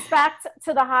so respect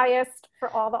to the highest for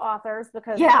all the authors,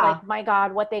 because like, my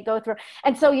God, what they go through.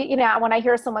 And so, you know, when I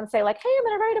hear someone say like, hey, I'm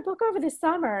going to write a book over this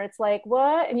summer, it's like,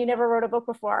 what? And you never wrote a book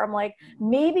before. I'm like,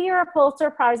 maybe you're a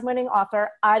Pulitzer Prize winning author.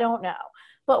 I don't know.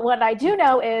 But what I do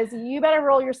know is you better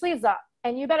roll your sleeves up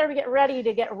and you better get ready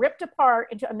to get ripped apart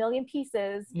into a million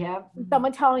pieces. Yeah.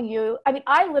 Someone telling you, I mean,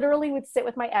 I literally would sit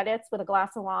with my edits with a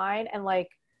glass of wine and like,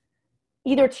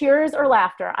 either tears or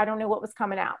laughter. I don't know what was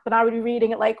coming out, but I would be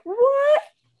reading it like, what?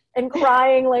 And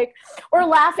crying like, or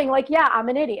laughing like, yeah, I'm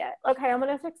an idiot. Okay, I'm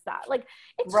going to fix that. Like,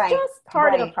 it's just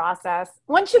part of the process.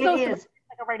 Once you go through,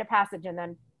 like a rite of passage, and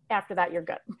then after that, you're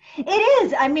good. It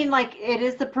is. I mean, like, it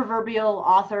is the proverbial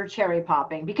author cherry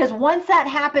popping, because once that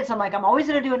happens, I'm like, I'm always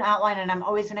going to do an outline, and I'm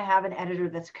always going to have an editor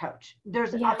that's a coach.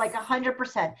 There's like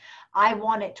 100%. I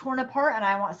want it torn apart, and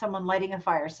I want someone lighting a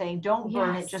fire saying, don't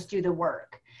burn it, just do the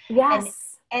work.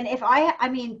 Yes. And if I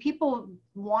mean, people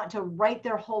want to write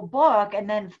their whole book and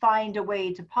then find a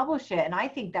way to publish it. And I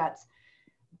think that's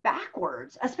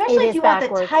backwards, especially if you want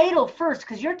the title first,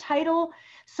 because your title,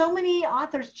 so many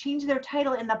authors change their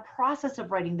title in the process of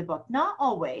writing the book. Not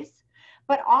always,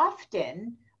 but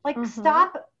often. Like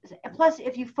stop. Plus,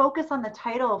 if you focus on the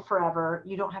title forever,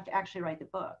 you don't have to actually write the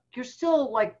book. You're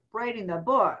still like writing the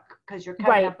book because you're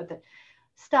coming up with it.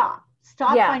 Stop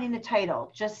finding the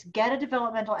title. Just get a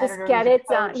developmental editor. Just get it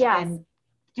done. And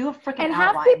do a freaking and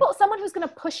outline. Have someone who's going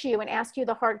to push you and ask you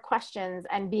the hard questions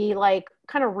and be like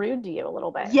kind of rude to you a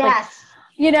little bit. Yes. Like,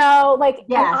 you know, like,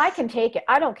 and I can take it.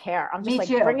 I don't care. I'm just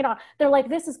bring it on. They're like,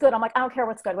 this is good. I'm like, I don't care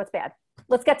what's good, what's bad.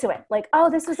 Let's get to it. Like, oh,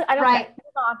 this is, I don't care.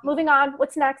 Moving on.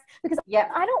 What's next? Because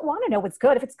I don't want to know what's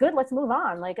good. If it's good, let's move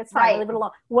on. Like, it's fine. Leave it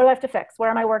alone. What do I have to fix? Where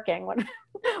am I working?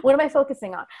 What am I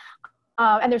focusing on?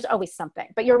 And there's always something,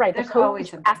 but you're right. There's The always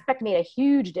coach something. aspect made a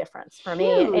huge difference for me.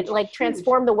 It like Huge.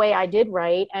 transformed the way I did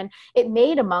write, and it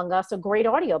made Among Us a great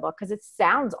audiobook because it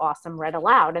sounds awesome read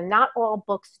aloud. And not all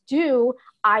books do,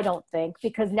 I don't think,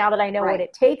 because now that I know what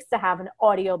it takes to have an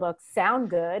audiobook sound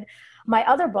good, my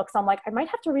other books, I'm like, I might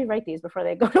have to rewrite these before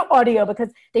they go to audio because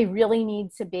they really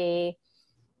need to be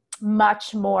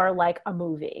much more like a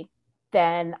movie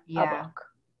than a book.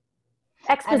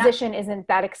 Exposition isn't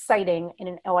that exciting in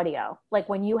an audio. Like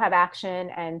when you have action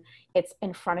and it's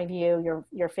in front of you,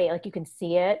 your face, like you can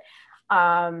see it.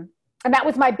 And that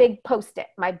was my big post-it.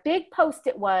 My big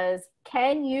post-it was,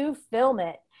 can you film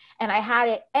it? And I had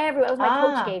it everywhere. It was my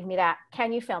coach gave me that.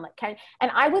 Can you film it?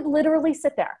 And I would literally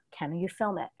sit there. Can you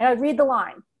film it? And I'd read the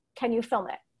line. Can you film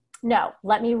it? No,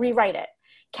 let me rewrite it.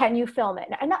 Can you film it?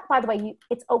 And that, by the way,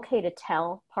 it's okay to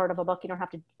tell part of a book. You don't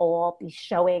have to all be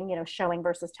showing, showing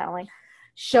versus telling.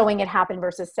 Showing it happen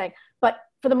versus saying, but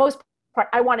for the most part,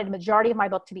 I wanted a majority of my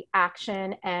book to be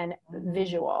action and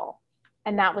visual.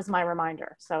 And that was my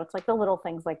reminder. So it's like the little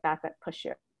things like that push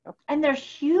you. And they're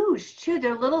huge too.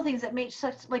 They're little things that make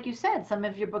such, like you said, some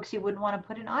of your books you wouldn't want to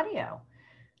put in audio.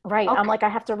 Right. Okay. I'm like, I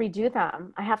have to redo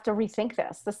them. I have to rethink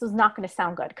this. This is not going to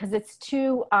sound good because it's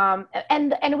too,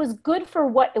 and it was good for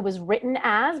what it was written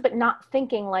as, but not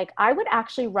thinking like I would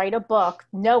actually write a book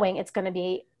knowing it's going to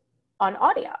be on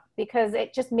audio because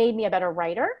it just made me a better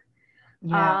writer.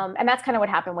 Yeah. And that's kind of what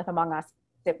happened with Among Us.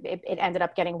 It ended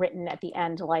up getting written at the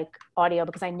end like audio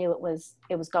because I knew it was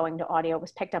going to audio. It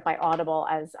was picked up by Audible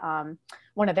as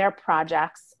one of their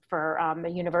projects for the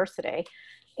university,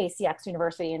 ACX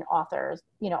University, and authors,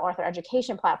 author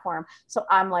education platform. So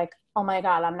I'm like, oh my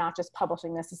God, I'm not just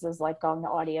publishing this. This is like going to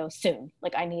audio soon.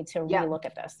 Like I need to relook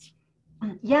at this.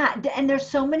 Yeah. And there's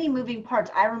so many moving parts.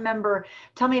 I remember,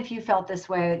 tell me if you felt this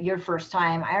way your first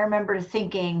time. I remember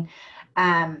thinking,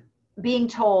 being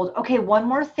told, okay, one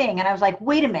more thing. And I was like,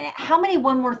 wait a minute, how many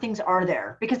one more things are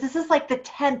there? Because this is like the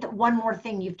 10th one more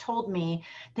thing you've told me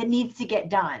that needs to get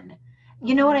done.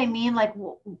 You know what I mean? Like,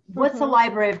 what's the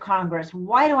Library of Congress?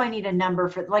 Why do I need a number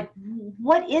for, like,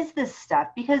 what is this stuff?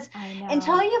 Because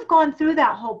until you've gone through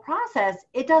that whole process,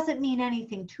 it doesn't mean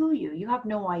anything to you. You have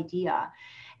no idea.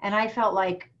 And I felt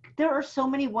like there are so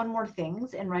many one more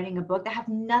things in writing a book that have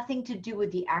nothing to do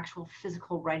with the actual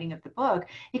physical writing of the book.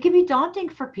 It can be daunting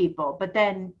for people, but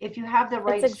then if you have the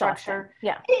right structure,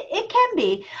 it can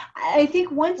be. I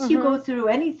think once you go through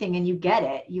anything and you get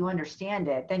it, you understand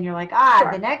it, then you're like,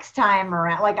 the next time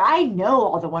around, like I know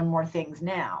all the one more things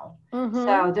now.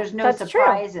 So there's no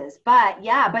surprises. True.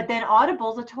 But then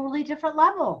Audible's a totally different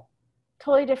level.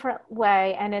 Totally different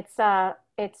way. And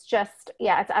it's just,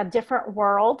 it's a different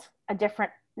world, a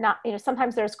different, not,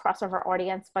 sometimes there's crossover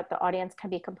audience, but the audience can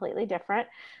be completely different.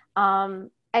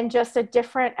 And just a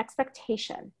different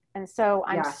expectation. And so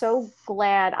I'm so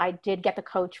glad I did get the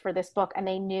coach for this book and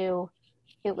they knew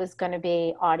it was going to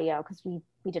be audio because we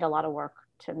did a lot of work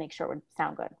to make sure it would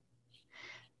sound good.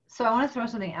 So I want to throw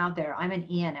something out there. I'm an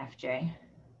ENFJ.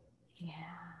 Yeah.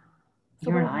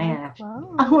 You're an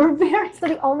INFJ. We're very. So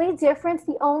the only difference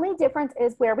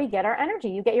is where we get our energy.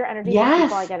 You get your energy from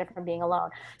people. I get it from being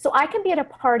alone. So I can be at a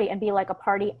party and be like a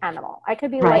party animal. I could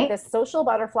be like this social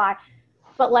butterfly,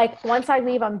 but like once I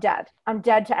leave, I'm dead. I'm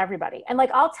dead to everybody. And like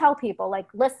I'll tell people, like,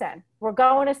 listen, we're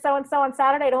going to so and so on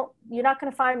Saturday. You're not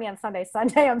going to find me on Sunday.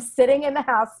 Sunday, I'm sitting in the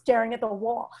house staring at the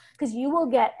wall because you will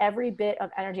get every bit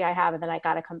of energy I have, and then I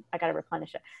gotta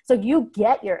replenish it. So you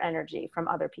get your energy from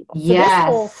other people. So this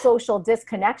whole social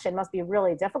disconnection must be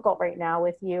really difficult right now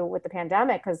with the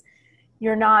pandemic because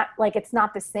you're not like it's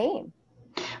not the same.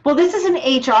 Well, this is an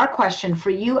HR question for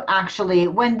you, actually.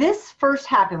 When this first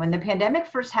happened, when the pandemic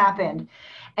first happened,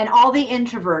 and all the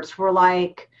introverts were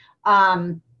like,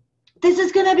 this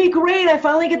is going to be great. I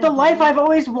finally get the life I've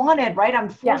always wanted, right? I'm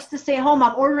forced to stay home.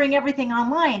 I'm ordering everything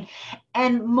online.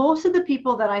 And most of the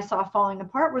people that I saw falling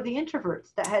apart were the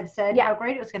introverts that had said how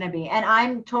great it was going to be. And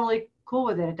I'm totally cool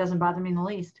with it. It doesn't bother me in the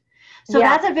least. So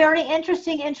that's a very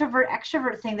interesting introvert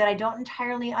extrovert thing that I don't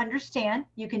entirely understand.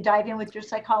 You can dive in with your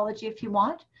psychology if you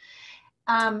want.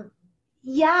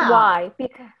 Why?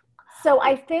 So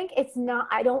I think it's not,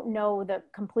 I don't know the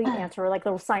complete answer or like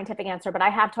the scientific answer, but I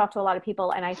have talked to a lot of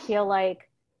people and I feel like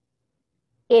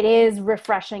it is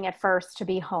refreshing at first to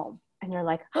be home and you're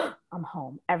like, I'm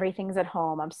home. Everything's at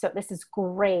home. This is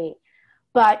great.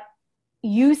 But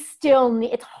you still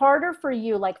need, it's harder for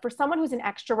you. Like for someone who's an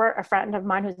extrovert, a friend of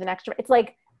mine who's an extrovert, it's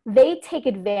like they take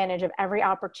advantage of every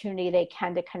opportunity they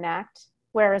can to connect.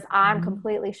 Whereas I'm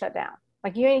completely shut down.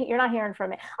 Like you're not hearing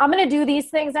from me. I'm going to do these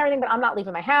things and everything, but I'm not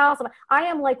leaving my house. I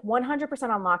am like 100%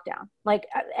 on lockdown. Like,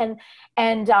 and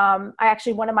I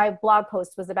actually, one of my blog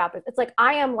posts was about this. It's like,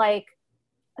 I am like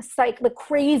like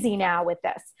crazy now with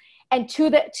this. And to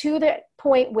the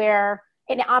point where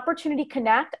in Opportunity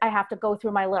Connect, I have to go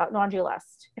through my laundry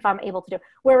list if I'm able to do.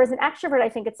 Whereas an extrovert, I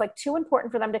think it's like too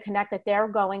important for them to connect that they're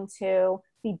going to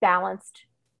be balanced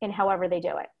in however they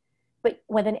do it. But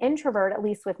with an introvert, at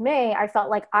least with me, I felt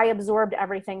like I absorbed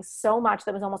everything so much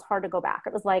that it was almost hard to go back.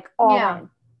 It was like all in.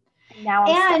 Now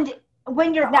I'm stuck.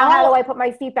 When you're now, how do I put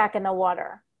my feet back in the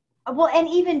water? Well, and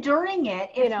even during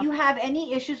it, if you have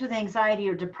any issues with anxiety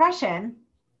or depression,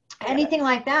 anything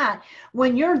like that,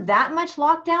 when you're that much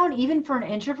locked down, even for an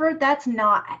introvert, that's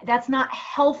not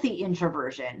healthy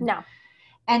introversion. No.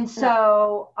 And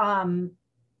so,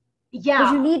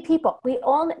 because you need people. We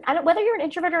all, whether you're an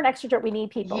introvert or an extrovert, we need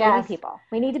people. Yes. We need people.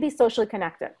 We need to be socially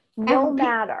connected, no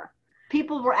matter.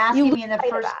 People were asking me in the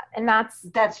first, and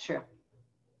that's true.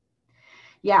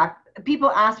 Yeah.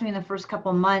 People asked me in the first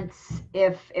couple months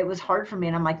if it was hard for me.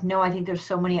 And I'm like, no, I think there's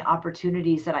so many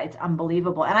opportunities that it's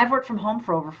unbelievable. And I've worked from home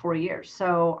for over 4 years.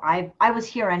 So I was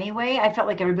here anyway. I felt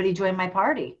like everybody joined my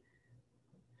party.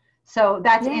 So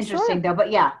that's interesting though.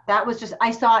 But yeah, that was just,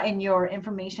 I saw in your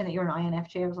information that you're an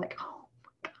INFJ. I was like, oh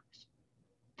my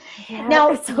gosh. Yeah,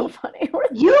 now, it's so funny.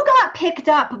 You got picked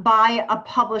up by a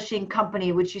publishing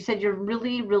company, which you said you're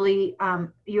really, really,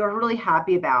 you're really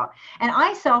happy about. And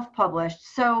I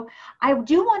self-published. So I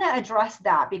do want to address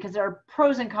that because there are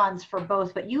pros and cons for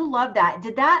both, but you love that.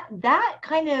 Did that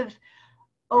kind of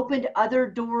opened other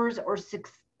doors or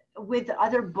with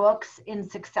other books in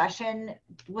succession?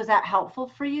 Was that helpful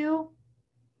for you?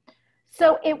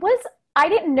 So I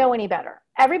didn't know any better.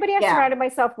 Everybody I surrounded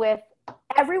myself with,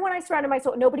 everyone I surrounded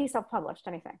myself, nobody self-published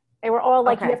anything. They were all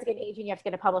like, you have to get an agent, you have to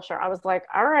get a publisher. I was like,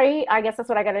 all right, I guess that's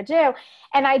what I got to do.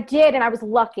 And I did. And I was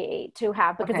lucky to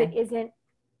have, because it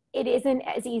isn't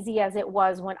as easy as it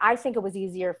was when I think it was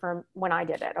easier from when I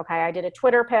did it. Okay. I did a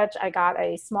Twitter pitch. I got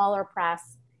a smaller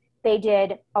press. They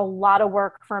did a lot of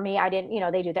work for me. I didn't,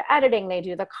 they do the editing, they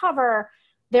do the cover.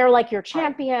 They're like your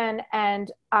champion.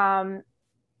 And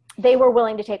they were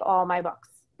willing to take all my books,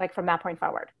 like from that point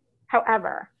forward.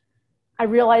 However, I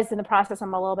realized in the process,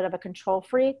 I'm a little bit of a control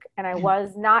freak, and I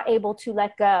was not able to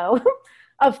let go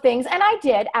of things. And I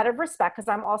did out of respect, because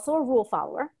I'm also a rule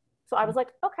follower. So I was like,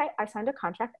 okay, I signed a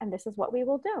contract and this is what we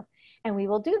will do. And we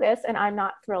will do this. And I'm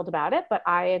not thrilled about it, but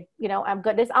I'm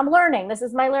good. I'm learning. This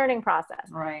is my learning process.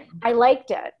 Right. I liked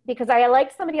it because I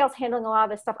liked somebody else handling a lot of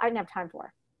this stuff I didn't have time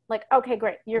for. Like, okay,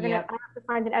 great. I have to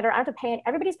find an editor. I have to pay.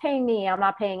 Everybody's paying me. I'm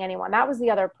not paying anyone. That was the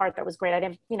other part that was great. I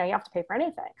didn't, you have to pay for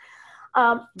anything.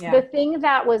 The thing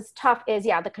that was tough is,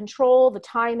 the control, the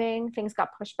timing, things got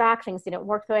pushed back. Things didn't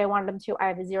work the way I wanted them to. I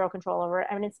have zero control over it.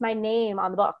 I mean, it's my name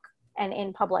on the book and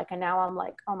in public. And now I'm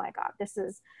like, oh my God, this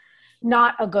is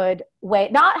not a good way,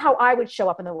 not how I would show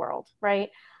up in the world. Right.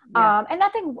 Yeah. And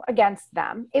nothing against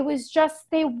them. It was just,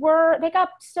 they got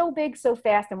so big so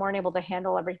fast and weren't able to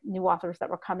handle every new authors that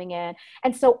were coming in.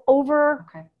 And so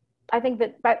I think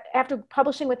that, but after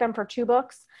publishing with them for 2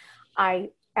 books,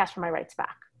 I asked for my rights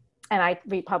back. And I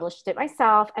republished it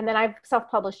myself. And then I've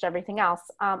self-published everything else.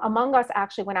 Among Us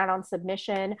actually went out on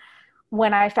submission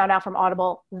when I found out from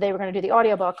Audible they were going to do the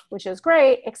audiobook, which is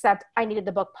great, except I needed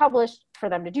the book published for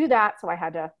them to do that. So I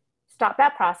had to stop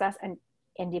that process and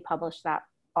indie publish that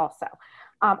also.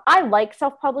 I like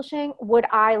self-publishing. Would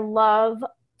I love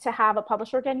to have a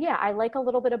publisher again? Yeah, I like a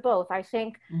little bit of both. I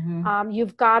think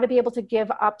you've got to be able to give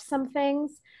up some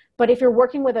things. But if you're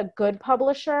working with a good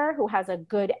publisher who has a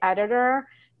good editor,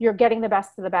 you're getting the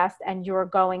best of the best, and you're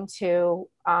going to,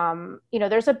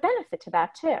 there's a benefit to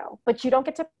that too, but you don't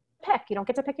get to pick. You don't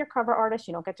get to pick your cover artist.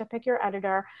 You don't get to pick your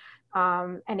editor.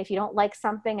 And if you don't like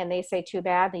something and they say too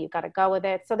bad, then you've got to go with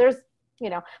it. So there's,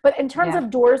 but in terms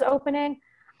of doors opening,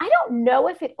 I don't know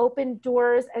if it opened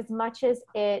doors as much as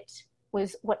it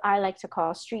was what I like to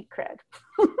call street cred.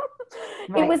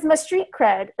 Right. It was my street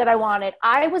cred that I wanted.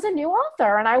 I was a new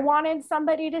author and I wanted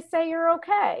somebody to say you're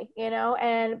okay,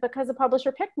 and because the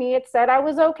publisher picked me, it said I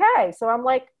was okay. So I'm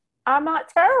like, I'm not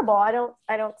terrible. I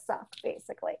don't suck,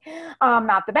 basically.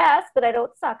 Not the best, but I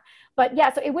don't suck. But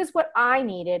yeah, so it was what I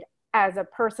needed as a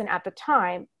person at the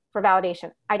time for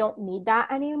validation. I don't need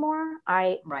that anymore.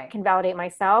 I can validate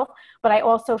myself, but I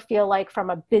also feel like from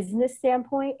a business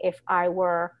standpoint, if I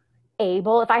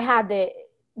had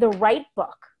the right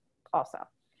book also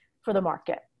for the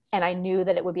market, and I knew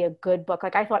that it would be a good book.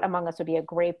 Like I thought Among Us would be a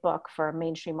great book for a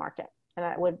mainstream market, and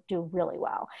that would do really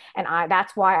well. And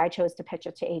that's why I chose to pitch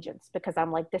it to agents, because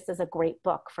I'm like, this is a great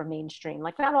book for mainstream.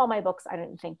 Like not all my books I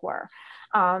didn't think were.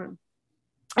 And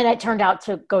it turned out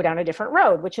to go down a different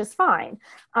road, which is fine.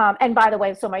 And by the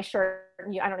way, so my shirt,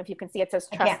 I don't know if you can see, it says,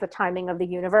 trust the timing of the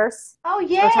universe. Oh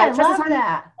yeah, I love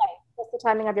that. Just the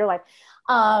timing of your life.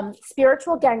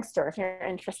 Spiritual Gangster, if you're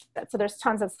interested. So there's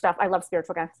tons of stuff. I love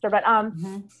Spiritual Gangster, but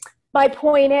my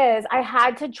point is I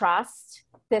had to trust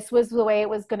this was the way it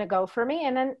was going to go for me.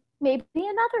 And then maybe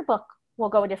another book will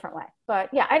go a different way. But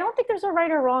yeah, I don't think there's a right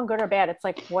or wrong, good or bad. It's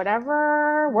like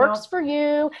whatever works for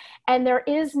you. And there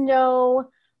is no,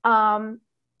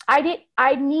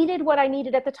 I needed what I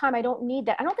needed at the time. I don't need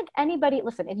that. I don't think anybody,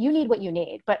 listen, if you need what you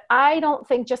need, but I don't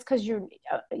think just because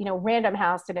Random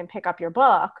House didn't pick up your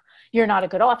book, you're not a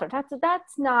good author.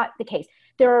 That's not the case.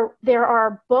 There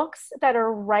are books that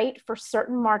are right for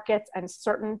certain markets and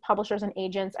certain publishers and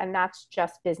agents, and that's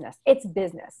just business. It's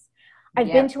business. I've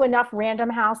been to enough Random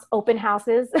House open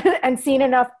houses and seen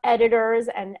enough editors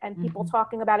and people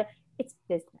talking about it. It's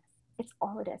business. It's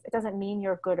all it is. It doesn't mean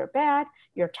you're good or bad,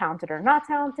 you're talented or not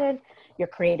talented, you're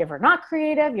creative or not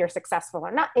creative, you're successful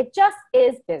or not. It just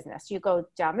is business. You go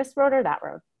down this road or that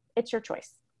road. It's your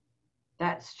choice.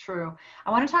 That's true.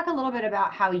 I want to talk a little bit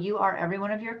about how you are every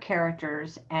one of your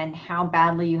characters and how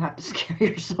badly you have to scare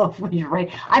yourself when you're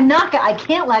writing. I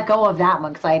can't let go of that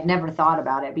one because I had never thought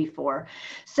about it before.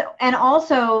 So, and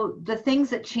also the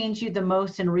things that changed you the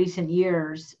most in recent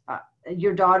years,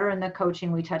 your daughter and the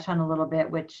coaching we touched on a little bit,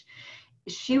 which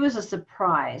she was a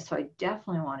surprise. So I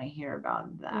definitely want to hear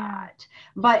about that. Yeah.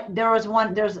 But there's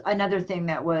another thing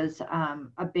that was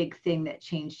a big thing that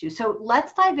changed you. So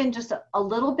let's dive in just a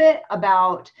little bit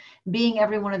about being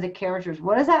every one of the characters.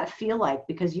 What does that feel like?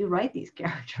 Because you write these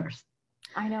characters.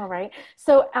 I know, right?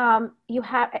 So you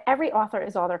have, every author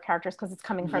is all their characters because it's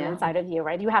coming from inside of you,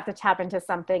 right? You have to tap into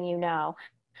something,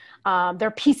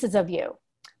 they're pieces of you.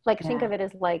 Think of it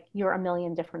as like you're a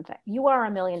million different things. You are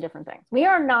a million different things. We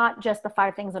are not just the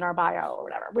 5 things in our bio or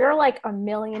whatever. We're like a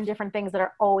million different things that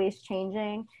are always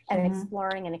changing and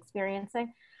exploring and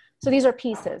experiencing. So these are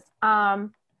pieces.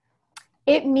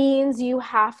 It means you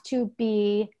have to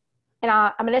be, and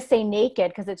I'm going to say naked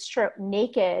because it's true,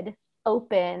 naked,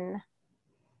 open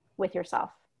with yourself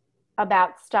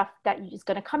about stuff that is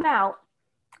going to come out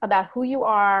about who you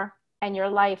are and your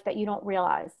life that you don't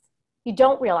realize. You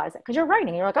don't realize it because you're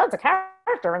writing. You're like, oh, it's a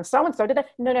character and so-and-so did that.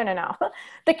 No.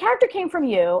 The character came from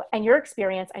you and your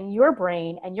experience and your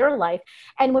brain and your life.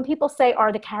 And when people say,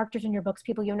 are the characters in your books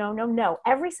people no.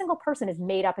 Every single person is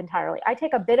made up entirely. I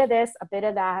take a bit of this, a bit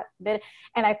of that,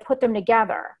 and I put them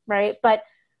together, right? But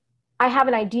I have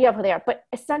an idea of who they are. But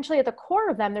essentially at the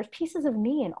core of them, there's pieces of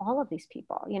me in all of these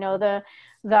people.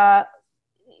 The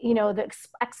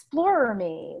explorer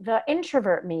me, the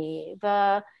introvert me,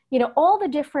 all the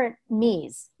different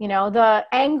me's, the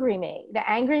angry me. The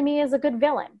angry me is a good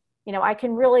villain. I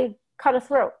can really cut a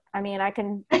throat. I mean, I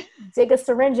can dig a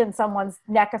syringe in someone's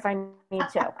neck if I need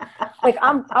to.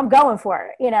 I'm going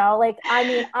for it,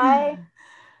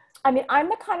 I'm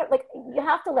the kind of, you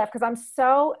have to laugh because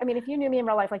if you knew me in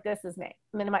real life, this is me.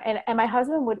 And my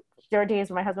husband there are days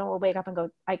when my husband will wake up and go,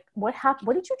 what happened?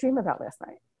 What did you dream about last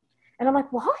night? And I'm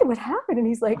like, why? What happened? And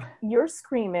he's like, you're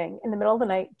screaming in the middle of the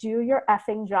night, do your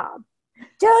effing job.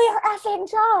 Do your effing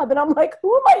job. And I'm like,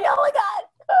 who am I yelling at?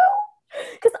 Who?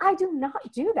 Because I do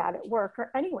not do that at work or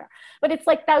anywhere. But it's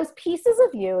like those pieces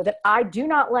of you that I do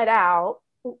not let out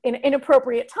in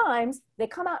inappropriate times, they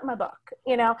come out in my book,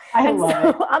 I love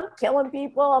it. I'm killing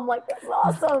people. I'm like, that's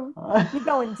awesome. You're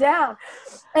going down.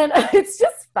 And it's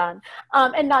just fun.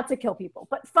 And not to kill people,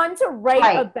 but fun to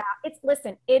write about.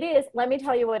 Let me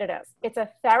tell you what it is. It's a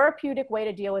therapeutic way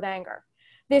to deal with anger.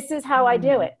 This is how I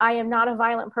do it. I am not a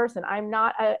violent person. I'm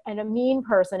not a mean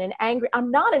person,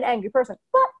 I'm not an angry person,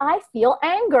 but I feel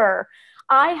anger.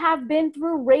 I have been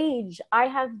through rage. I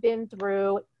have been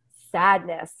through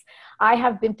sadness. I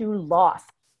have been through loss.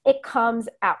 It comes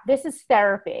out. This is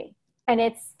therapy, and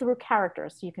it's through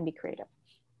characters, so you can be creative.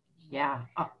 Yeah.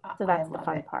 So that's the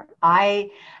fun part.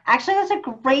 That's a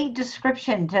great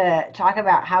description to talk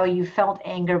about how you felt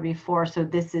anger before. So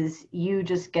this is you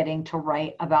just getting to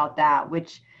write about that,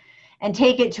 and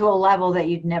take it to a level that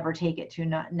you'd never take it to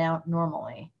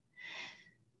normally.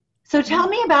 So tell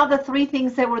me about the 3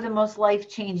 things that were the most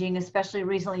life-changing, especially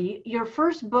recently. Your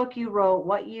first book you wrote,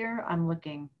 what year? I'm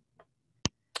looking.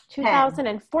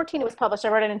 2014 it was published. I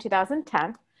wrote it in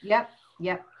 2010. Yep.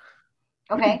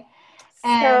 Okay.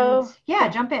 And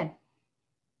jump in.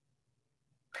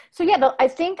 So I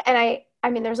think,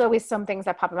 and there's always some things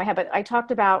that pop in my head, but I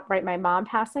talked about, my mom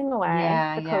passing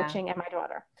away, the coaching, and my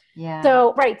daughter. Yeah.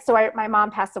 So, my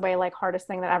mom passed away, hardest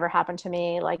thing that ever happened to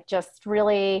me, just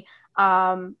really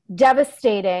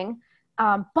devastating.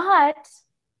 But,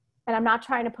 and I'm not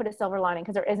trying to put a silver lining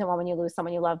because there isn't one when you lose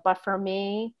someone you love, but for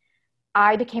me,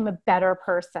 I became a better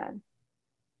person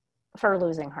for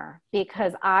losing her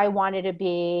because I wanted to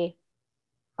be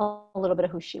a little bit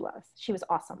of who she was. She was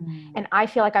awesome. Mm. And I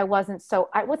feel like I wasn't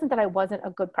that I wasn't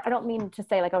a good, I don't mean to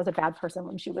say like I was a bad person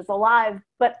when she was alive,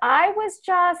 but I was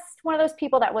just one of those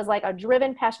people that was like a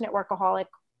driven, passionate workaholic.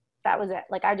 That was it.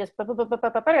 Like I just, I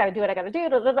gotta do what I gotta do.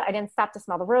 I didn't stop to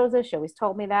smell the roses. She always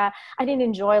told me that. I didn't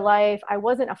enjoy life. I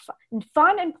wasn't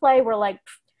fun and play were like,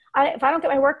 if I don't get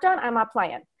my work done, I'm not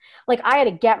playing. Like I had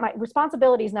to get my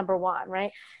responsibilities number one,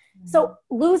 right? Mm-hmm. So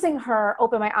losing her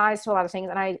opened my eyes to a lot of things,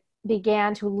 and I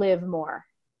began to live more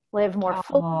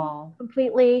fully,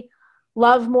 completely,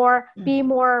 love more, be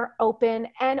more open,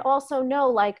 and also know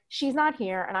like she's not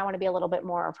here and I want to be a little bit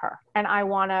more of her. And I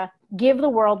want to give the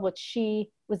world what she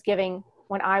was giving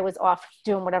when I was off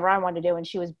doing whatever I wanted to do. And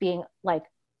she was being like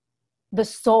the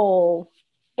soul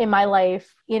in my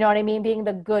life, you know what I mean? Being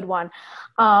the good one.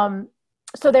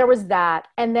 So there was that.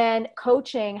 And then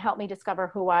coaching helped me discover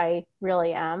who I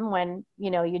really am when, you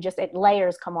know,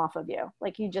 layers come off of you.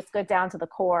 Like you just go down to the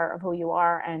core of who you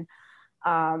are and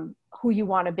who you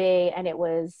want to be. And it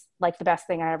was like the best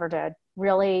thing I ever did.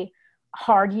 Really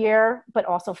hard year, but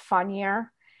also fun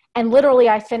year. And literally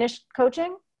I finished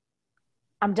coaching.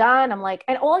 I'm done. I'm like,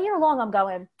 and all year long I'm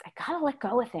going, I gotta let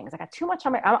go of things. I got too much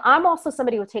on I'm also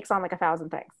somebody who takes on like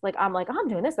 1,000 things. Like, I'm like, oh, I'm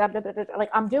doing this, like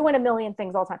I'm doing a million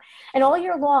things all the time. And all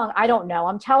year long, I don't know.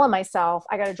 I'm telling myself,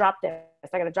 I got to drop this.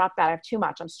 I got to drop that. I have too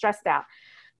much. I'm stressed out.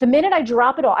 The minute I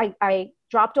drop it all, I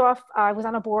dropped off. I was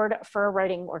on a board for a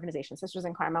writing organization, Sisters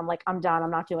in Crime. I'm like, I'm done. I'm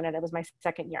not doing it. It was my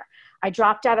second year. I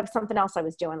dropped out of something else I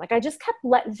was doing. Like I just kept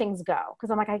letting things go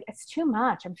because I'm like, it's too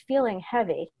much. I'm feeling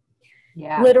heavy.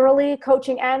 Yeah. Literally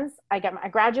coaching ends. I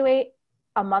graduate.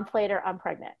 A month later, I'm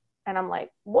pregnant. And I'm like,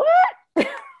 what?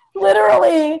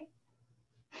 Literally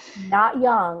not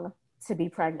young to be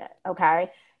pregnant.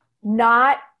 Okay.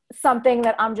 Not something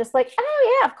that I'm just like,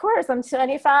 oh yeah, of course. I'm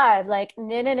 25. Like,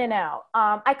 no.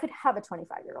 I could have a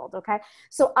 25-year-old. Okay.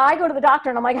 So I go to the doctor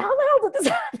and I'm like, how the hell did this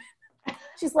happen?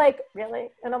 She's like, really?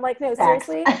 And I'm like, no,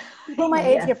 seriously? People my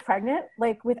age get pregnant,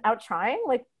 like without trying?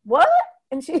 Like, what?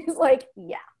 And she's like,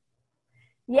 yeah.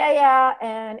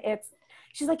 And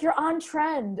she's like, you're on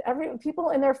trend.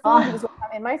 People in their 40s,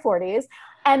 I'm in my 40s,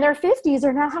 and their 50s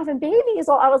are now having babies.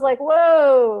 So I was like,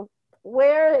 whoa,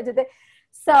 where did they?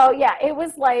 So yeah, it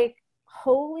was like,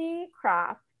 holy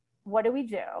crap. What do we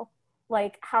do?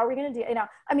 Like, how are we going to do? You know,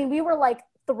 I mean, we were like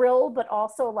thrilled, but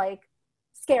also like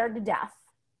scared to death.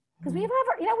 Because we have,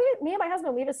 me and my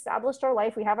husband, we've established our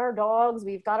life. We have our dogs.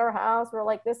 We've got our house. We're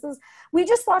like, we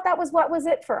just thought that was what was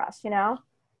it for us, you know?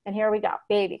 And here we go,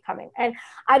 baby coming. And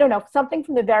I don't know, something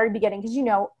from the very beginning, because, you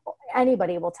know,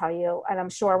 anybody will tell you, and I'm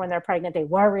sure when they're pregnant, they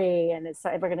worry and it's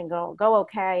we're going to go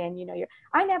okay. And, you know,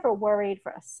 I never worried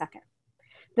for a second.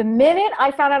 The minute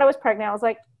I found out I was pregnant, I was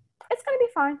like, it's going to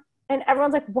be fine. And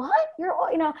everyone's like, what? You're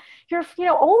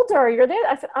older. You're there.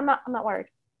 I said, I'm not worried.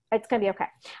 It's going to be okay.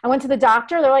 I went to the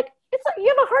doctor. They're like,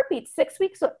 you have a heartbeat, 6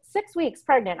 weeks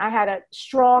pregnant. I had a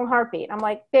strong heartbeat. I'm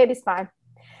like, baby's fine.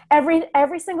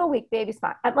 Every single week, baby's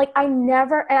fine. I'm like, and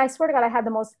I swear to God, I had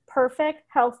the most perfect,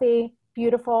 healthy,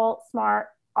 beautiful, smart,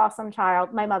 awesome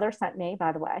child. My mother sent me,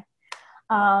 by the way.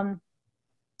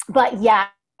 But yeah,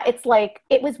 it's like,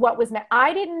 it was what was meant.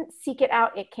 I didn't seek it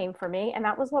out. It came for me. And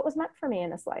that was what was meant for me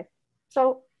in this life.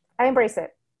 So I embrace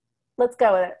it. Let's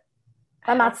go with it.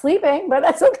 I'm not sleeping, but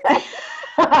that's okay.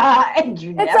 And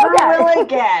you never will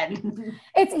again.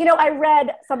 It's, you know, I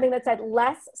read something that said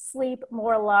less sleep,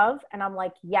 more love. And I'm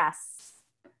like, yes.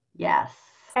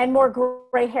 And more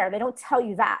gray hair. They don't tell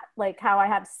you that, like how I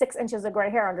have 6 inches of gray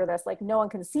hair under this, like no one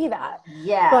can see that.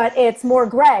 Yeah. But it's more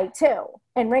gray too,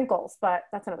 and wrinkles, but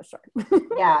that's another story.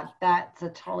 Yeah. That's a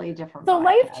totally different. So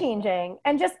life changing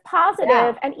and just positive.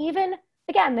 Yeah. And even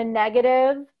again, the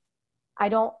negative,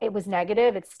 it was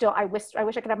negative. It's still, I wish I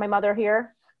could have my mother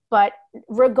here. But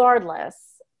regardless,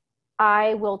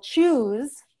 I will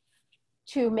choose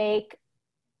to make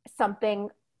something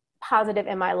positive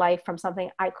in my life from something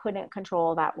I couldn't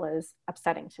control that was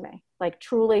upsetting to me, like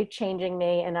truly changing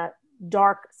me in a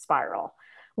dark spiral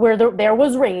where there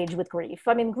was rage with grief.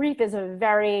 I mean, grief is a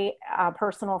very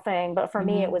personal thing, but for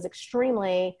me, it was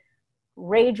extremely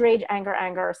rage,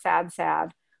 anger,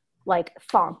 sad, like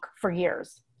funk for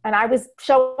years. And I was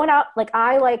showing up, like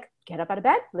I get up out of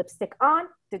bed, lipstick on,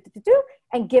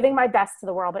 and giving my best to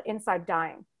the world, but inside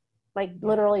dying, like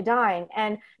literally dying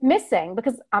and missing,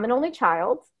 because I'm an only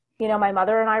child. You know, my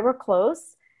mother and I were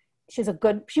close. She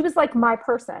was like my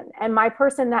person, and my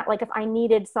person that like, if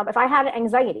I had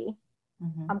anxiety,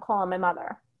 I'm calling my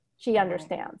mother. She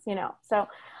understands, you know? So,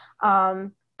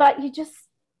 but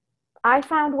I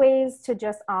found ways to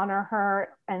just honor her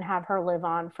and have her live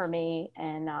on for me.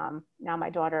 And now my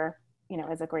daughter, you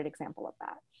know, is a great example of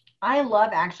that. I love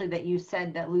actually that you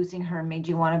said that losing her made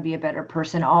you want to be a better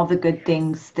person, all the good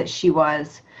things that she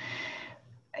was.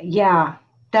 Yeah,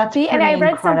 that's And I pretty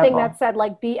read something incredible. that said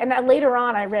like and then later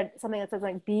on I read something that says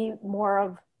like be more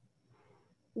of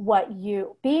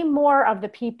be more of the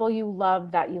people you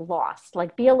love that you lost,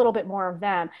 like be a little bit more of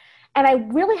them. And I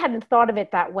really hadn't thought of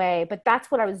it that way, but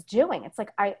that's what I was doing. It's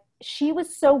like she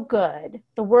was so good,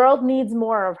 the world needs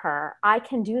more of her. I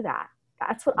can do that.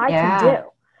 That's what I can do. Yeah.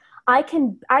 I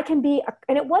can be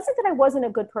and it wasn't that I wasn't a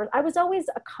good person. I was always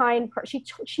a kind person.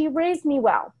 She raised me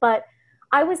well, but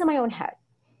I was in my own head.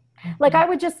 Like I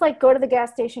would just like go to the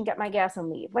gas station, get my gas and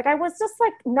leave. Like I was just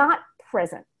like not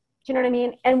present. Do you know what I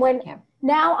mean? And Yeah.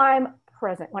 now I'm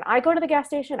present. When I go to the gas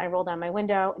station, I roll down my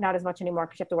window, not as much anymore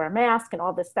because you have to wear a mask and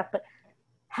all this stuff, but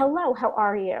hello, how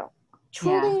are you? Yeah.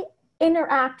 Truly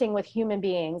interacting with human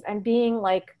beings and being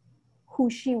like who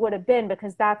she would have been,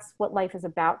 because that's what life is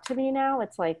about to me now.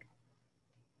 It's like,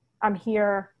 I'm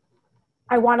here.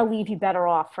 I want to leave you better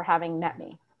off for having met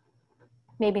me.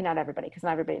 Maybe not everybody, because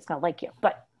not everybody's going to like you,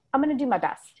 but I'm going to do my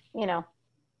best, you know?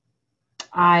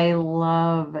 I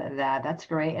love that. That's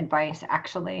great advice,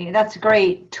 actually. That's a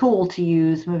great tool to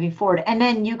use moving forward. And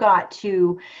then you got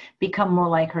to become more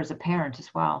like her as a parent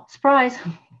as well. Surprise.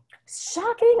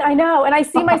 Shocking. I know. And I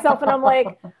see myself and I'm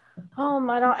like, oh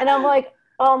my God. And I'm like,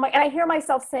 oh my, and I hear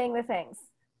myself saying the things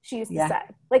she used to Yeah. say,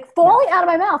 like falling out of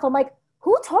my mouth. I'm like,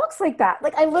 who talks like that?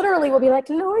 Like I literally will be like,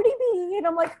 Lordy B. And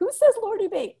I'm like, who says Lordy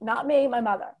B? Not me, my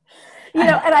mother. You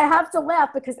know, and I have to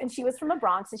laugh because, and she was from the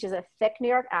Bronx and she's a thick New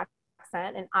York accent.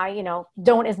 And I,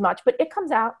 don't as much, but it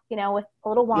comes out, with a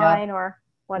little Yep. wine or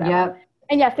whatever. Yep.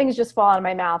 And yeah, things just fall out of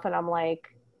my mouth. And I'm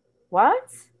like, what?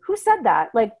 Who said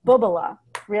that? Like, bubala.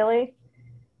 Really?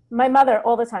 My mother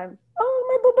all the time.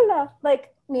 Oh, my bubala.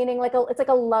 Like, meaning like it's like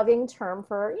a loving term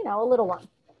for, a little one.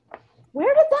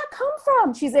 Where did that come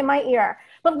from? She's in my ear.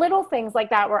 But little things like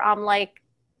that where I'm like,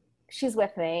 she's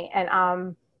with me.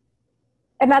 And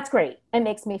that's great. It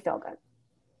makes me feel good.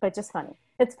 But just funny.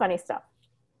 It's funny stuff.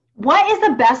 What is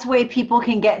the best way people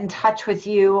can get in touch with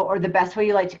you, or the best way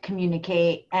you like to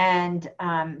communicate? And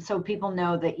so people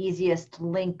know the easiest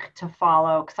link to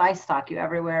follow, because I stalk you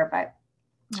everywhere, but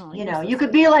you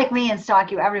could be like me and stalk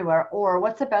you everywhere. Or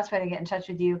what's the best way to get in touch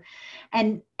with you?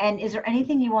 And is there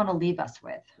anything you want to leave us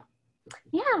with?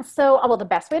 Yeah. So, well, the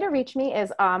best way to reach me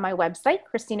is on my website,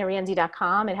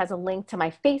 ChristinaRienzi.com. It has a link to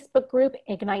my Facebook group,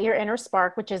 Ignite Your Inner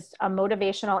Spark, which is a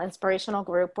motivational, inspirational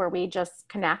group where we just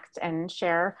connect and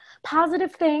share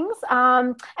positive things.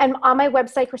 And on my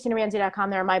website, ChristinaRienzi.com,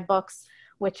 there are my books,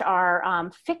 which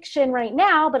are fiction right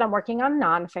now, but I'm working on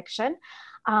nonfiction.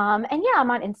 And yeah,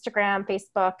 I'm on Instagram,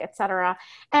 Facebook, etc.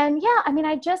 And yeah, I mean,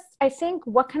 I think,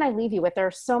 what can I leave you with? There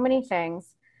are so many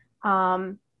things.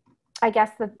 I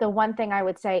guess the one thing I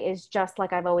would say is just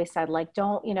like I've always said, like,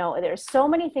 don't, there's so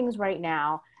many things right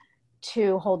now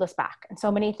to hold us back and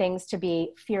so many things to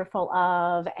be fearful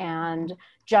of and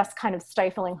just kind of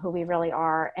stifling who we really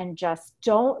are. And just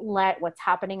don't let what's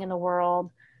happening in the world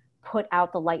put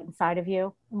out the light inside of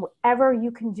you. Whatever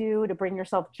you can do to bring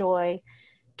yourself joy,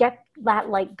 get that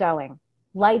light going,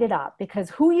 light it up, because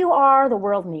who you are, the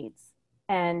world needs.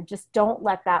 And just don't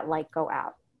let that light go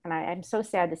out. And I'm so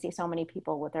sad to see so many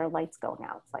people with their lights going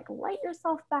out. It's like, light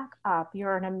yourself back up.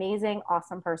 You're an amazing,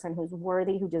 awesome person who's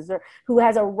worthy, who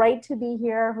has a right to be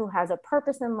here, who has a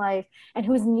purpose in life, and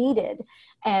who's needed.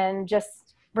 And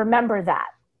just remember that.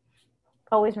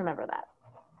 Always remember that.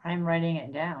 I'm writing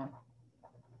it down.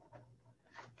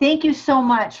 Thank you so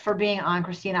much for being on,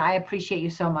 Christina. I appreciate you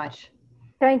so much.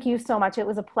 Thank you so much. It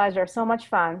was a pleasure. So much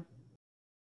fun.